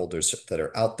stakeholders that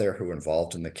are out there who are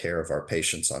involved in the care of our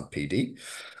patients on PD.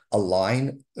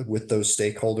 Align with those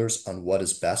stakeholders on what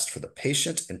is best for the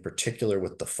patient, in particular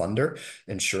with the funder,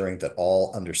 ensuring that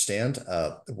all understand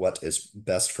what is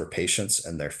best for patients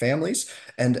and their families.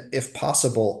 And if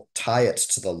possible, tie it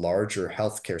to the larger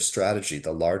healthcare strategy,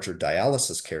 the larger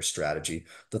dialysis care strategy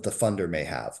that the funder may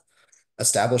have.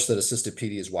 Establish that assisted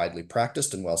PD is widely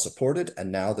practiced and well supported,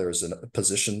 and now there is a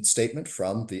position statement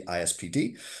from the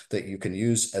ISPD that you can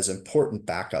use as important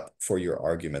backup for your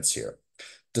arguments here.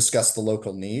 Discuss the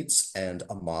local needs and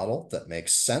a model that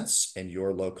makes sense in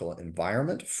your local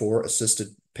environment for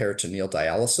assisted peritoneal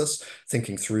dialysis,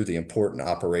 thinking through the important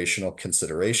operational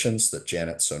considerations that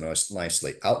Janet so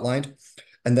nicely outlined.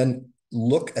 And then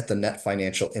look at the net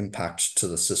financial impact to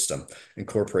the system,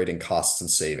 incorporating costs and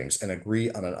savings, and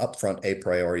agree on an upfront a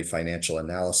priori financial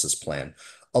analysis plan,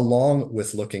 along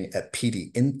with looking at PD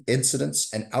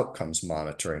incidents and outcomes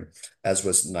monitoring, as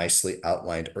was nicely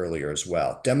outlined earlier as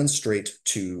well. Demonstrate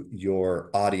to your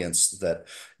audience that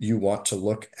you want to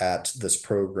look at this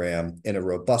program in a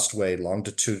robust way,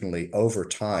 longitudinally over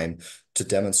time, to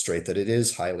demonstrate that it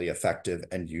is highly effective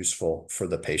and useful for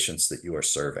the patients that you are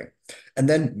serving. And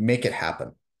then make it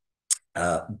happen.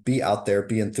 Be out there,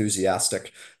 be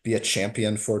enthusiastic, be a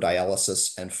champion for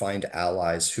dialysis, and find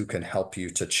allies who can help you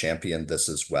to champion this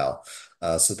as well,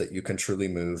 so that you can truly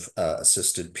move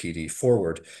assisted PD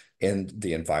forward in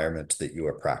the environment that you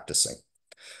are practicing.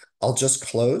 I'll just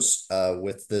close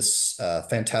with this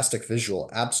fantastic visual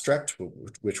abstract,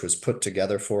 which was put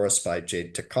together for us by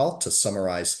Jade Tikal to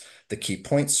summarize the key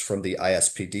points from the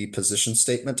ISPD position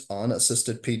statement on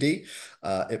assisted PD.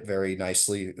 It very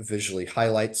nicely visually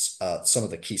highlights some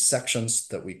of the key sections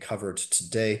that we covered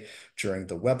today during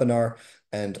the webinar.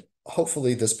 And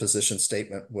hopefully this position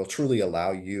statement will truly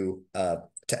allow you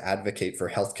to advocate for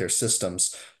healthcare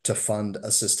systems to fund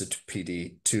assisted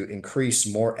PD to increase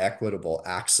more equitable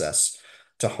access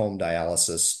to home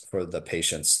dialysis for the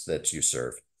patients that you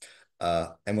serve.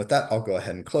 And with that, I'll go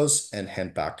ahead and close and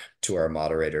hand back to our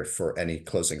moderator for any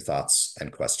closing thoughts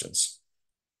and questions.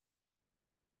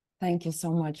 Thank you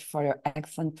so much for your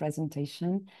excellent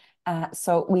presentation.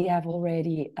 So we have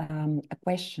already a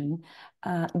question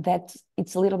that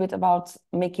it's a little bit about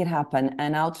make it happen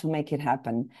and how to make it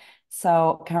happen.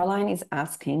 So Caroline is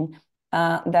asking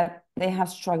that they have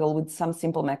struggled with some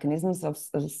simple mechanisms of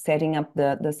setting up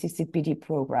the CCPD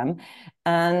program,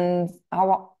 and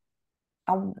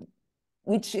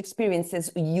which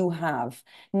experiences you have.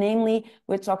 Namely,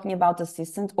 we're talking about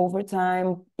assistant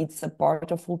overtime. It's a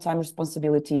part of full-time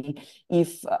responsibility.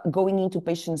 If going into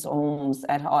patients' homes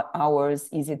at hot hours,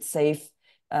 is it safe?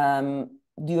 Do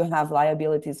you have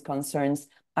liabilities concerns?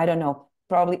 I don't know.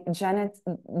 Probably, Janet,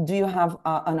 do you have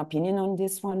an opinion on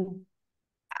this one?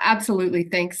 Absolutely.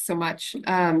 Thanks so much. So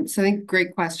I think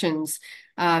great questions.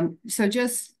 I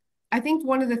think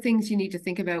one of the things you need to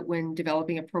think about when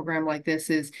developing a program like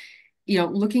this is,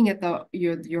 looking at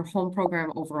your home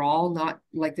program overall, not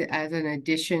like as an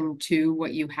addition to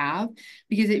what you have,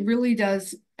 because it really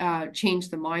does change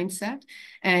the mindset,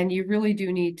 and you really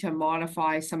do need to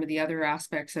modify some of the other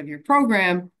aspects of your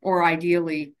program, or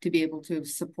ideally to be able to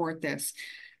support this.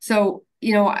 So,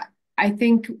 I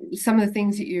think some of the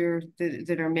things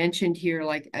that are mentioned here,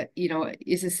 like,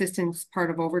 is assistance part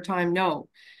of overtime? No.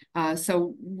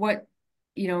 So what,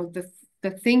 the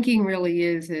thinking really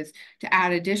is to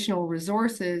add additional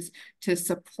resources to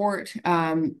support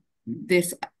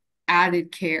this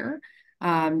added care.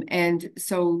 And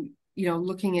so,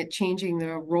 looking at changing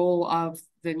the role of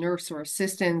the nurse or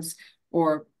assistants,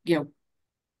 or,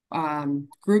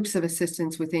 groups of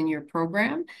assistants within your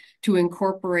program to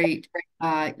incorporate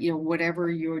whatever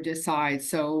you decide.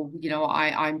 So,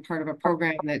 I'm part of a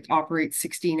program that operates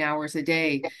 16 hours a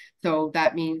day. So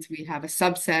that means we have a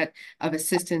subset of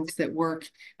assistants that work,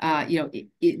 the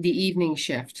evening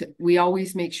shift. We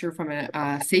always make sure from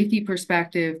a safety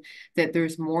perspective that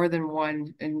there's more than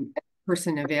one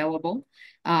person available,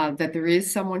 that there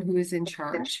is someone who is in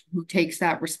charge, who takes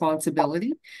that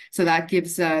responsibility. So that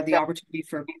gives the opportunity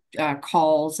for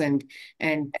calls and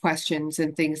questions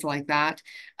and things like that.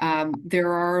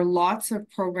 There are lots of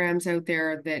programs out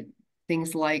there that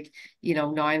things like,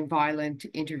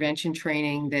 nonviolent intervention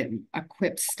training that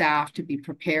equips staff to be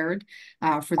prepared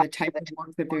for the type of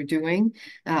work that they're doing.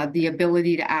 The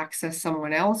ability to access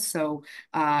someone else. So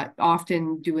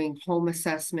often doing home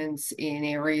assessments in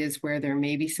areas where there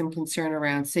may be some concern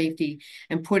around safety,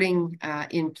 and putting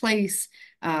in place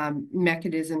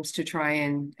mechanisms to try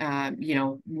and,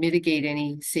 mitigate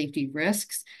any safety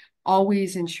risks.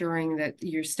 Always ensuring that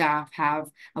your staff have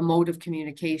a mode of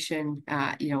communication,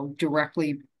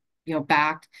 directly,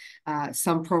 backed.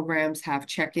 Some programs have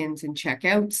check-ins and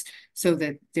check-outs so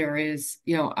that there is,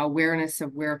 awareness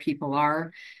of where people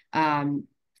are.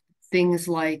 Things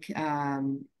like,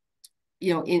 in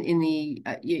the,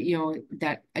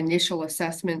 that initial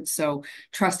assessment. So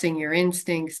trusting your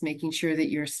instincts, making sure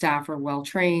that your staff are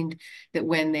well-trained, that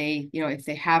when they, if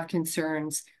they have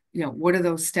concerns, what are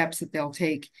those steps that they'll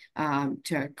take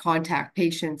to contact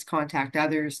patients, contact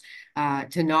others,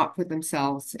 to not put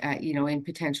themselves, in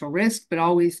potential risk, but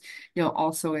always,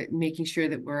 also making sure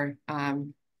that we're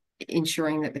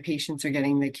ensuring that the patients are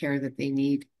getting the care that they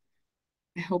need.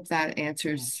 I hope that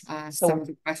answers some of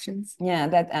the questions. Yeah,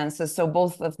 that answers. So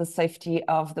both of the safety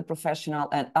of the professional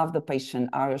and of the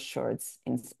patient are assured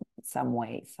in some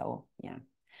way. So, yeah.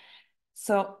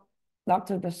 So,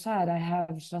 Dr. Bashad, I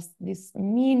have just this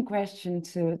mean question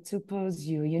to pose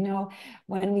you.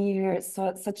 When we hear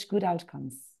such good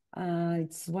outcomes,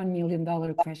 it's $1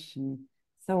 million question.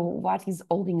 So what is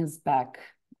holding us back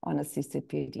on assisted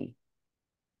PD?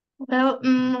 Well,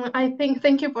 I think,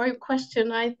 thank you for your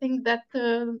question. I think that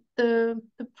the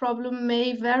problem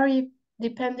may vary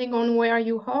depending on where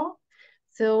you are.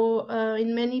 So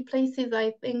in many places,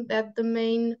 I think that the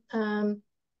main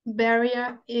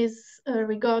barrier is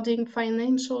regarding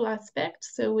financial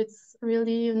aspects. So it's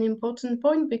really an important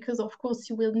point because, of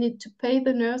course, you will need to pay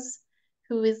the nurse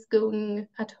who is going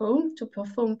at home to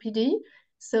perform PD.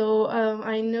 So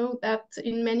I know that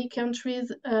in many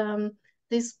countries,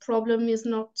 this problem is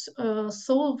not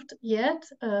solved yet.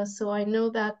 So I know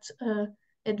that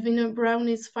Edwina Brown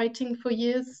is fighting for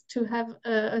years to have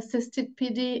assisted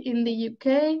PD in the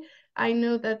UK. I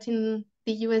know that in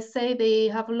the USA, they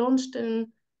have launched a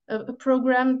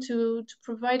program to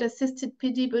provide assisted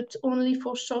PD, but only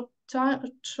for short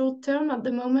term at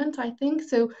the moment, I think.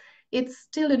 So it's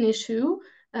still an issue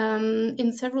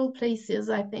in several places,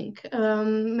 I think.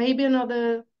 Maybe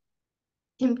another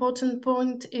important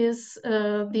point is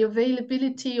the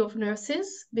availability of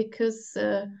nurses, because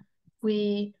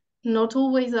we not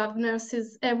always have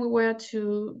nurses everywhere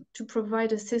to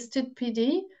provide assisted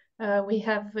PD. We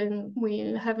have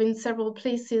in several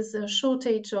places a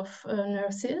shortage of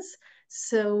nurses.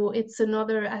 So it's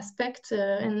another aspect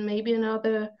and maybe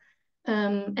another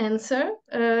answer.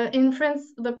 In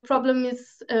France, the problem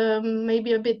is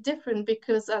maybe a bit different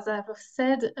because, as I've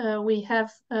said, we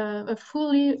have a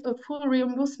full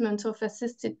reimbursement of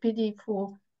assisted PD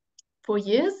for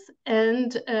years,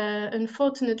 and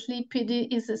unfortunately,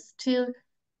 PD is still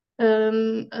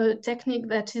a technique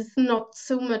that is not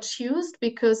so much used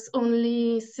because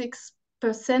only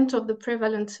 6% of the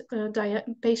prevalent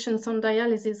patients on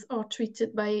dialysis are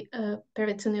treated by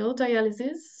peritoneal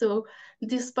dialysis. So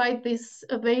despite this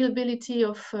availability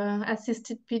of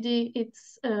assisted PD,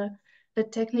 it's a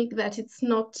technique that it's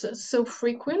not so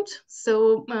frequent.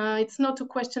 So it's not a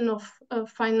question of a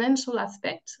financial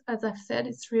aspect. As I've said,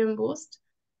 it's reimbursed.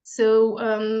 So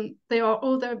there are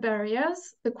other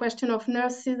barriers. The question of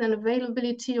nurses and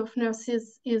availability of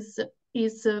nurses is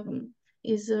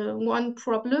one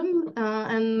problem,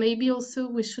 and maybe also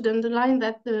we should underline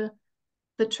that the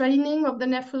training of the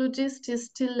nephrologist is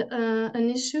still an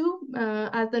issue,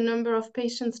 as the number of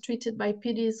patients treated by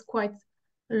PD is quite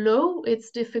low.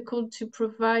 It's difficult to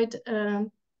provide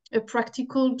a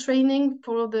practical training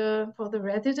for the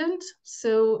resident.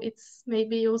 So it's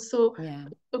maybe also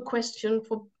a question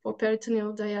for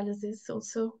peritoneal dialysis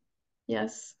also.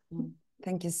 Yes.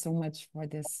 Thank you so much for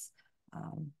this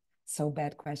so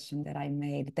bad question that I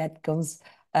made. That goes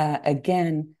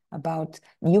again about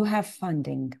you have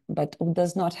funding, but who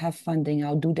does not have funding?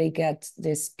 How do they get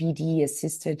this PD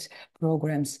assisted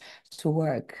programs to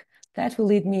work? That will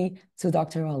lead me to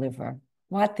Dr. Oliver.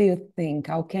 What do you think?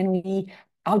 How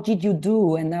did you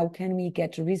do, and how can we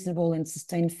get reasonable and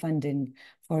sustained funding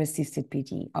for assisted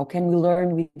PD? How can we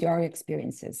learn with your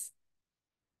experiences?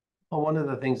 Well, one of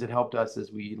the things that helped us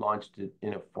is we launched it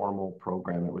in a formal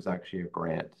program. It was actually a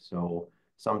grant. So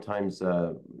sometimes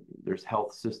there's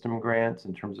health system grants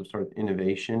in terms of sort of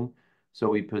innovation. So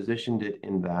we positioned it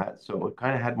in that. So it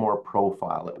kind of had more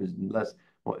profile. It was less,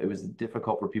 well, it was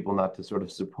difficult for people not to sort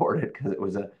of support it because it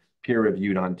was a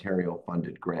peer-reviewed Ontario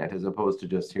funded grant as opposed to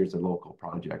just here's a local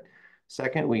project.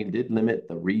 Second, we did limit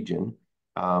the region.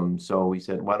 So we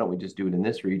said, why don't we just do it in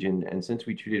this region? And since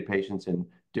we treated patients in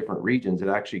different regions, it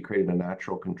actually created a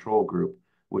natural control group,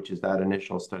 which is that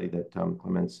initial study that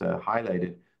Clemence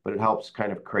highlighted, but it helps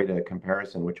kind of create a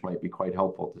comparison, which might be quite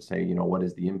helpful to say, you know, what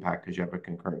is the impact because you have a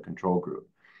concurrent control group.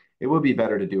 It would be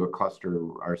better to do a cluster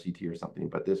RCT or something,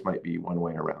 but this might be one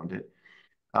way around it.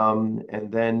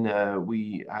 And then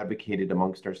we advocated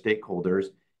amongst our stakeholders.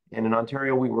 And in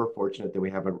Ontario, we were fortunate that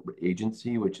we have an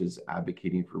agency which is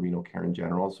advocating for renal care in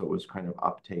general. So it was kind of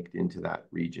uptaked into that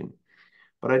region.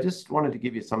 But I just wanted to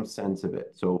give you some sense of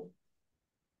it. So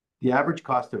the average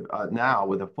cost of now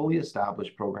with a fully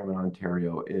established program in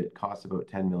Ontario, it costs about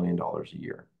 $10 million a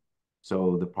year.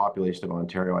 So the population of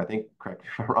Ontario, I think, correct me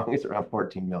if I'm wrong, is around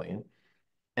 14 million.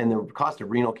 And the cost of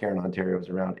renal care in Ontario is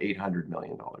around $800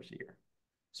 million a year.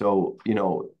 So, you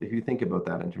know, if you think about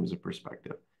that in terms of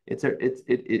perspective, it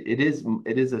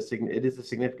is a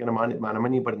significant amount of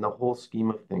money, but in the whole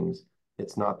scheme of things,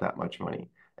 it's not that much money.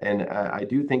 And I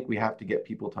do think we have to get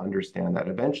people to understand that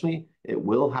eventually it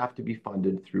will have to be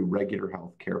funded through regular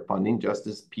healthcare funding, just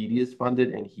as PD is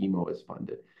funded and hemo is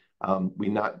funded.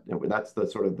 That's the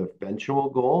sort of the eventual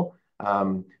goal.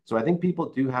 So I think people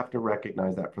do have to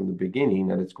recognize that from the beginning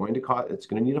that it's going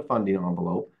to need a funding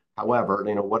envelope. However,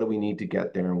 you know, what do we need to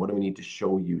get there and what do we need to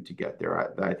show you to get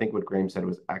there? I think what Graham said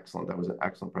was excellent. That was an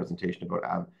excellent presentation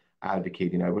about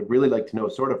advocating. I would really like to know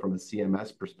sort of from a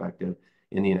CMS perspective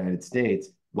in the United States,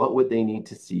 what would they need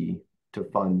to see to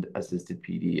fund assisted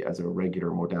PD as a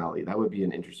regular modality? That would be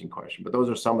an interesting question. But those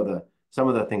are some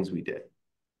of the things we did.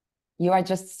 You are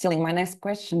just stealing my next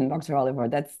question, Dr. Oliver.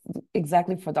 That's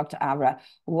exactly for Dr. Abra.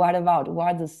 What are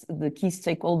the key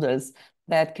stakeholders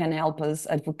that can help us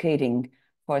advocating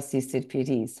for assisted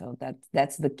PD? So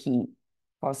that's the key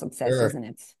for success, Sure. isn't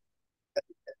it?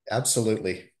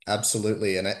 Absolutely.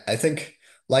 Absolutely. And I think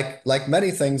like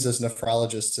many things as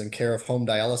nephrologists in care of home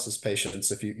dialysis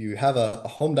patients, if you have a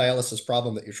home dialysis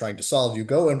problem that you're trying to solve, you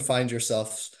go and find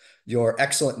yourself your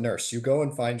excellent nurse. You go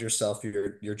and find yourself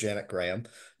your Janet Graham.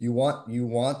 You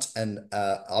want an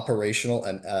operational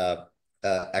and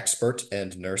expert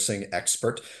and nursing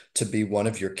expert to be one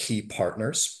of your key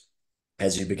partners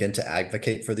as you begin to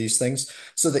advocate for these things,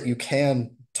 so that you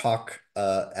can talk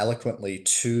eloquently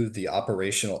to the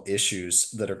operational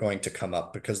issues that are going to come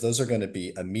up, because those are going to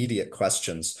be immediate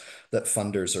questions that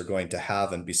funders are going to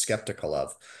have and be skeptical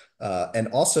of. And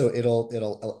also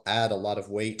it'll add a lot of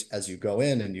weight as you go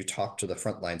in and you talk to the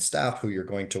frontline staff who you're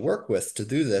going to work with to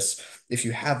do this. If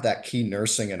you have that key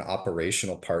nursing and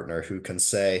operational partner who can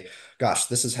say, gosh,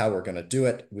 this is how we're going to do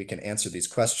it. We can answer these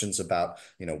questions about,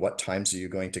 you know, what times are you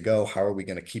going to go? How are we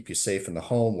going to keep you safe in the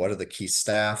home? What are the key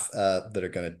staff that are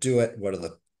going to do it? What are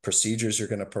the procedures you're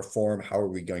going to perform? How are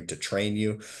we going to train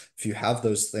you? If you have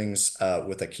those things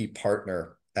with a key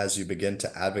partner as you begin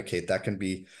to advocate, that can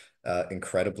be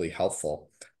incredibly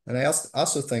helpful. And I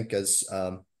also think, as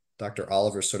Dr.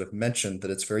 Oliver sort of mentioned,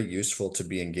 that it's very useful to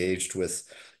be engaged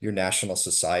with your national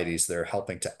societies that are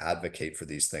helping to advocate for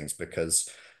these things, because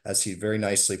as he very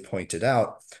nicely pointed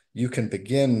out, you can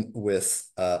begin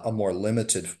with a more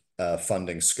limited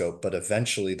funding scope, but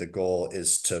eventually the goal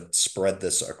is to spread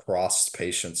this across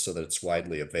patients so that it's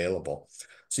widely available.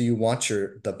 So you want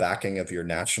the backing of your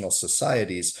national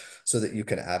societies so that you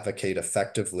can advocate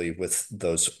effectively with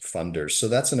those funders. So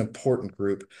that's an important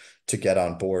group to get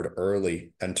on board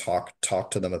early and talk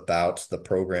to them about the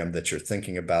program that you're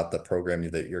thinking about, the program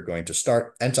that you're going to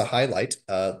start, and to highlight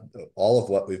all of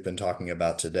what we've been talking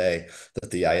about today,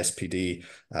 that the ISPD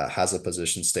has a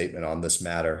position statement on this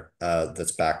matter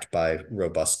that's backed by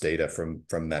robust data from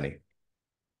many.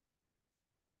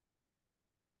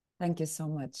 Thank you so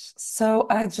much. So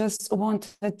I just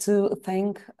wanted to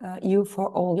thank you for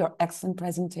all your excellent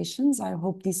presentations. I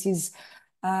hope this is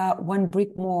one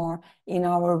brick more in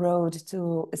our road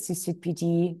to assisted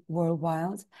PD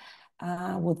worldwide.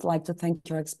 Would like to thank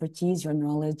your expertise, your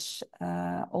knowledge,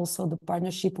 also the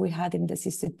partnership we had in the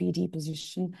assisted PD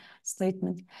position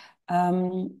statement.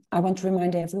 I want to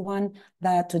remind everyone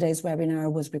that today's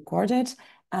webinar was recorded,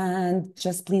 and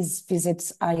just please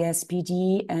visit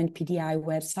ISPD and PDI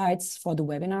websites for the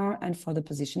webinar and for the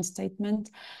position statement.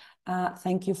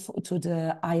 Thank you to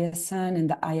the ISN and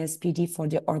the ISPD for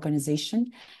the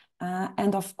organization.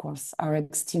 And of course, our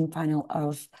esteemed panel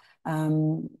of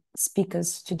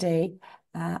speakers today.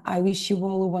 I wish you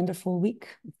all a wonderful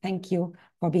week. Thank you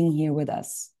for being here with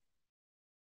us.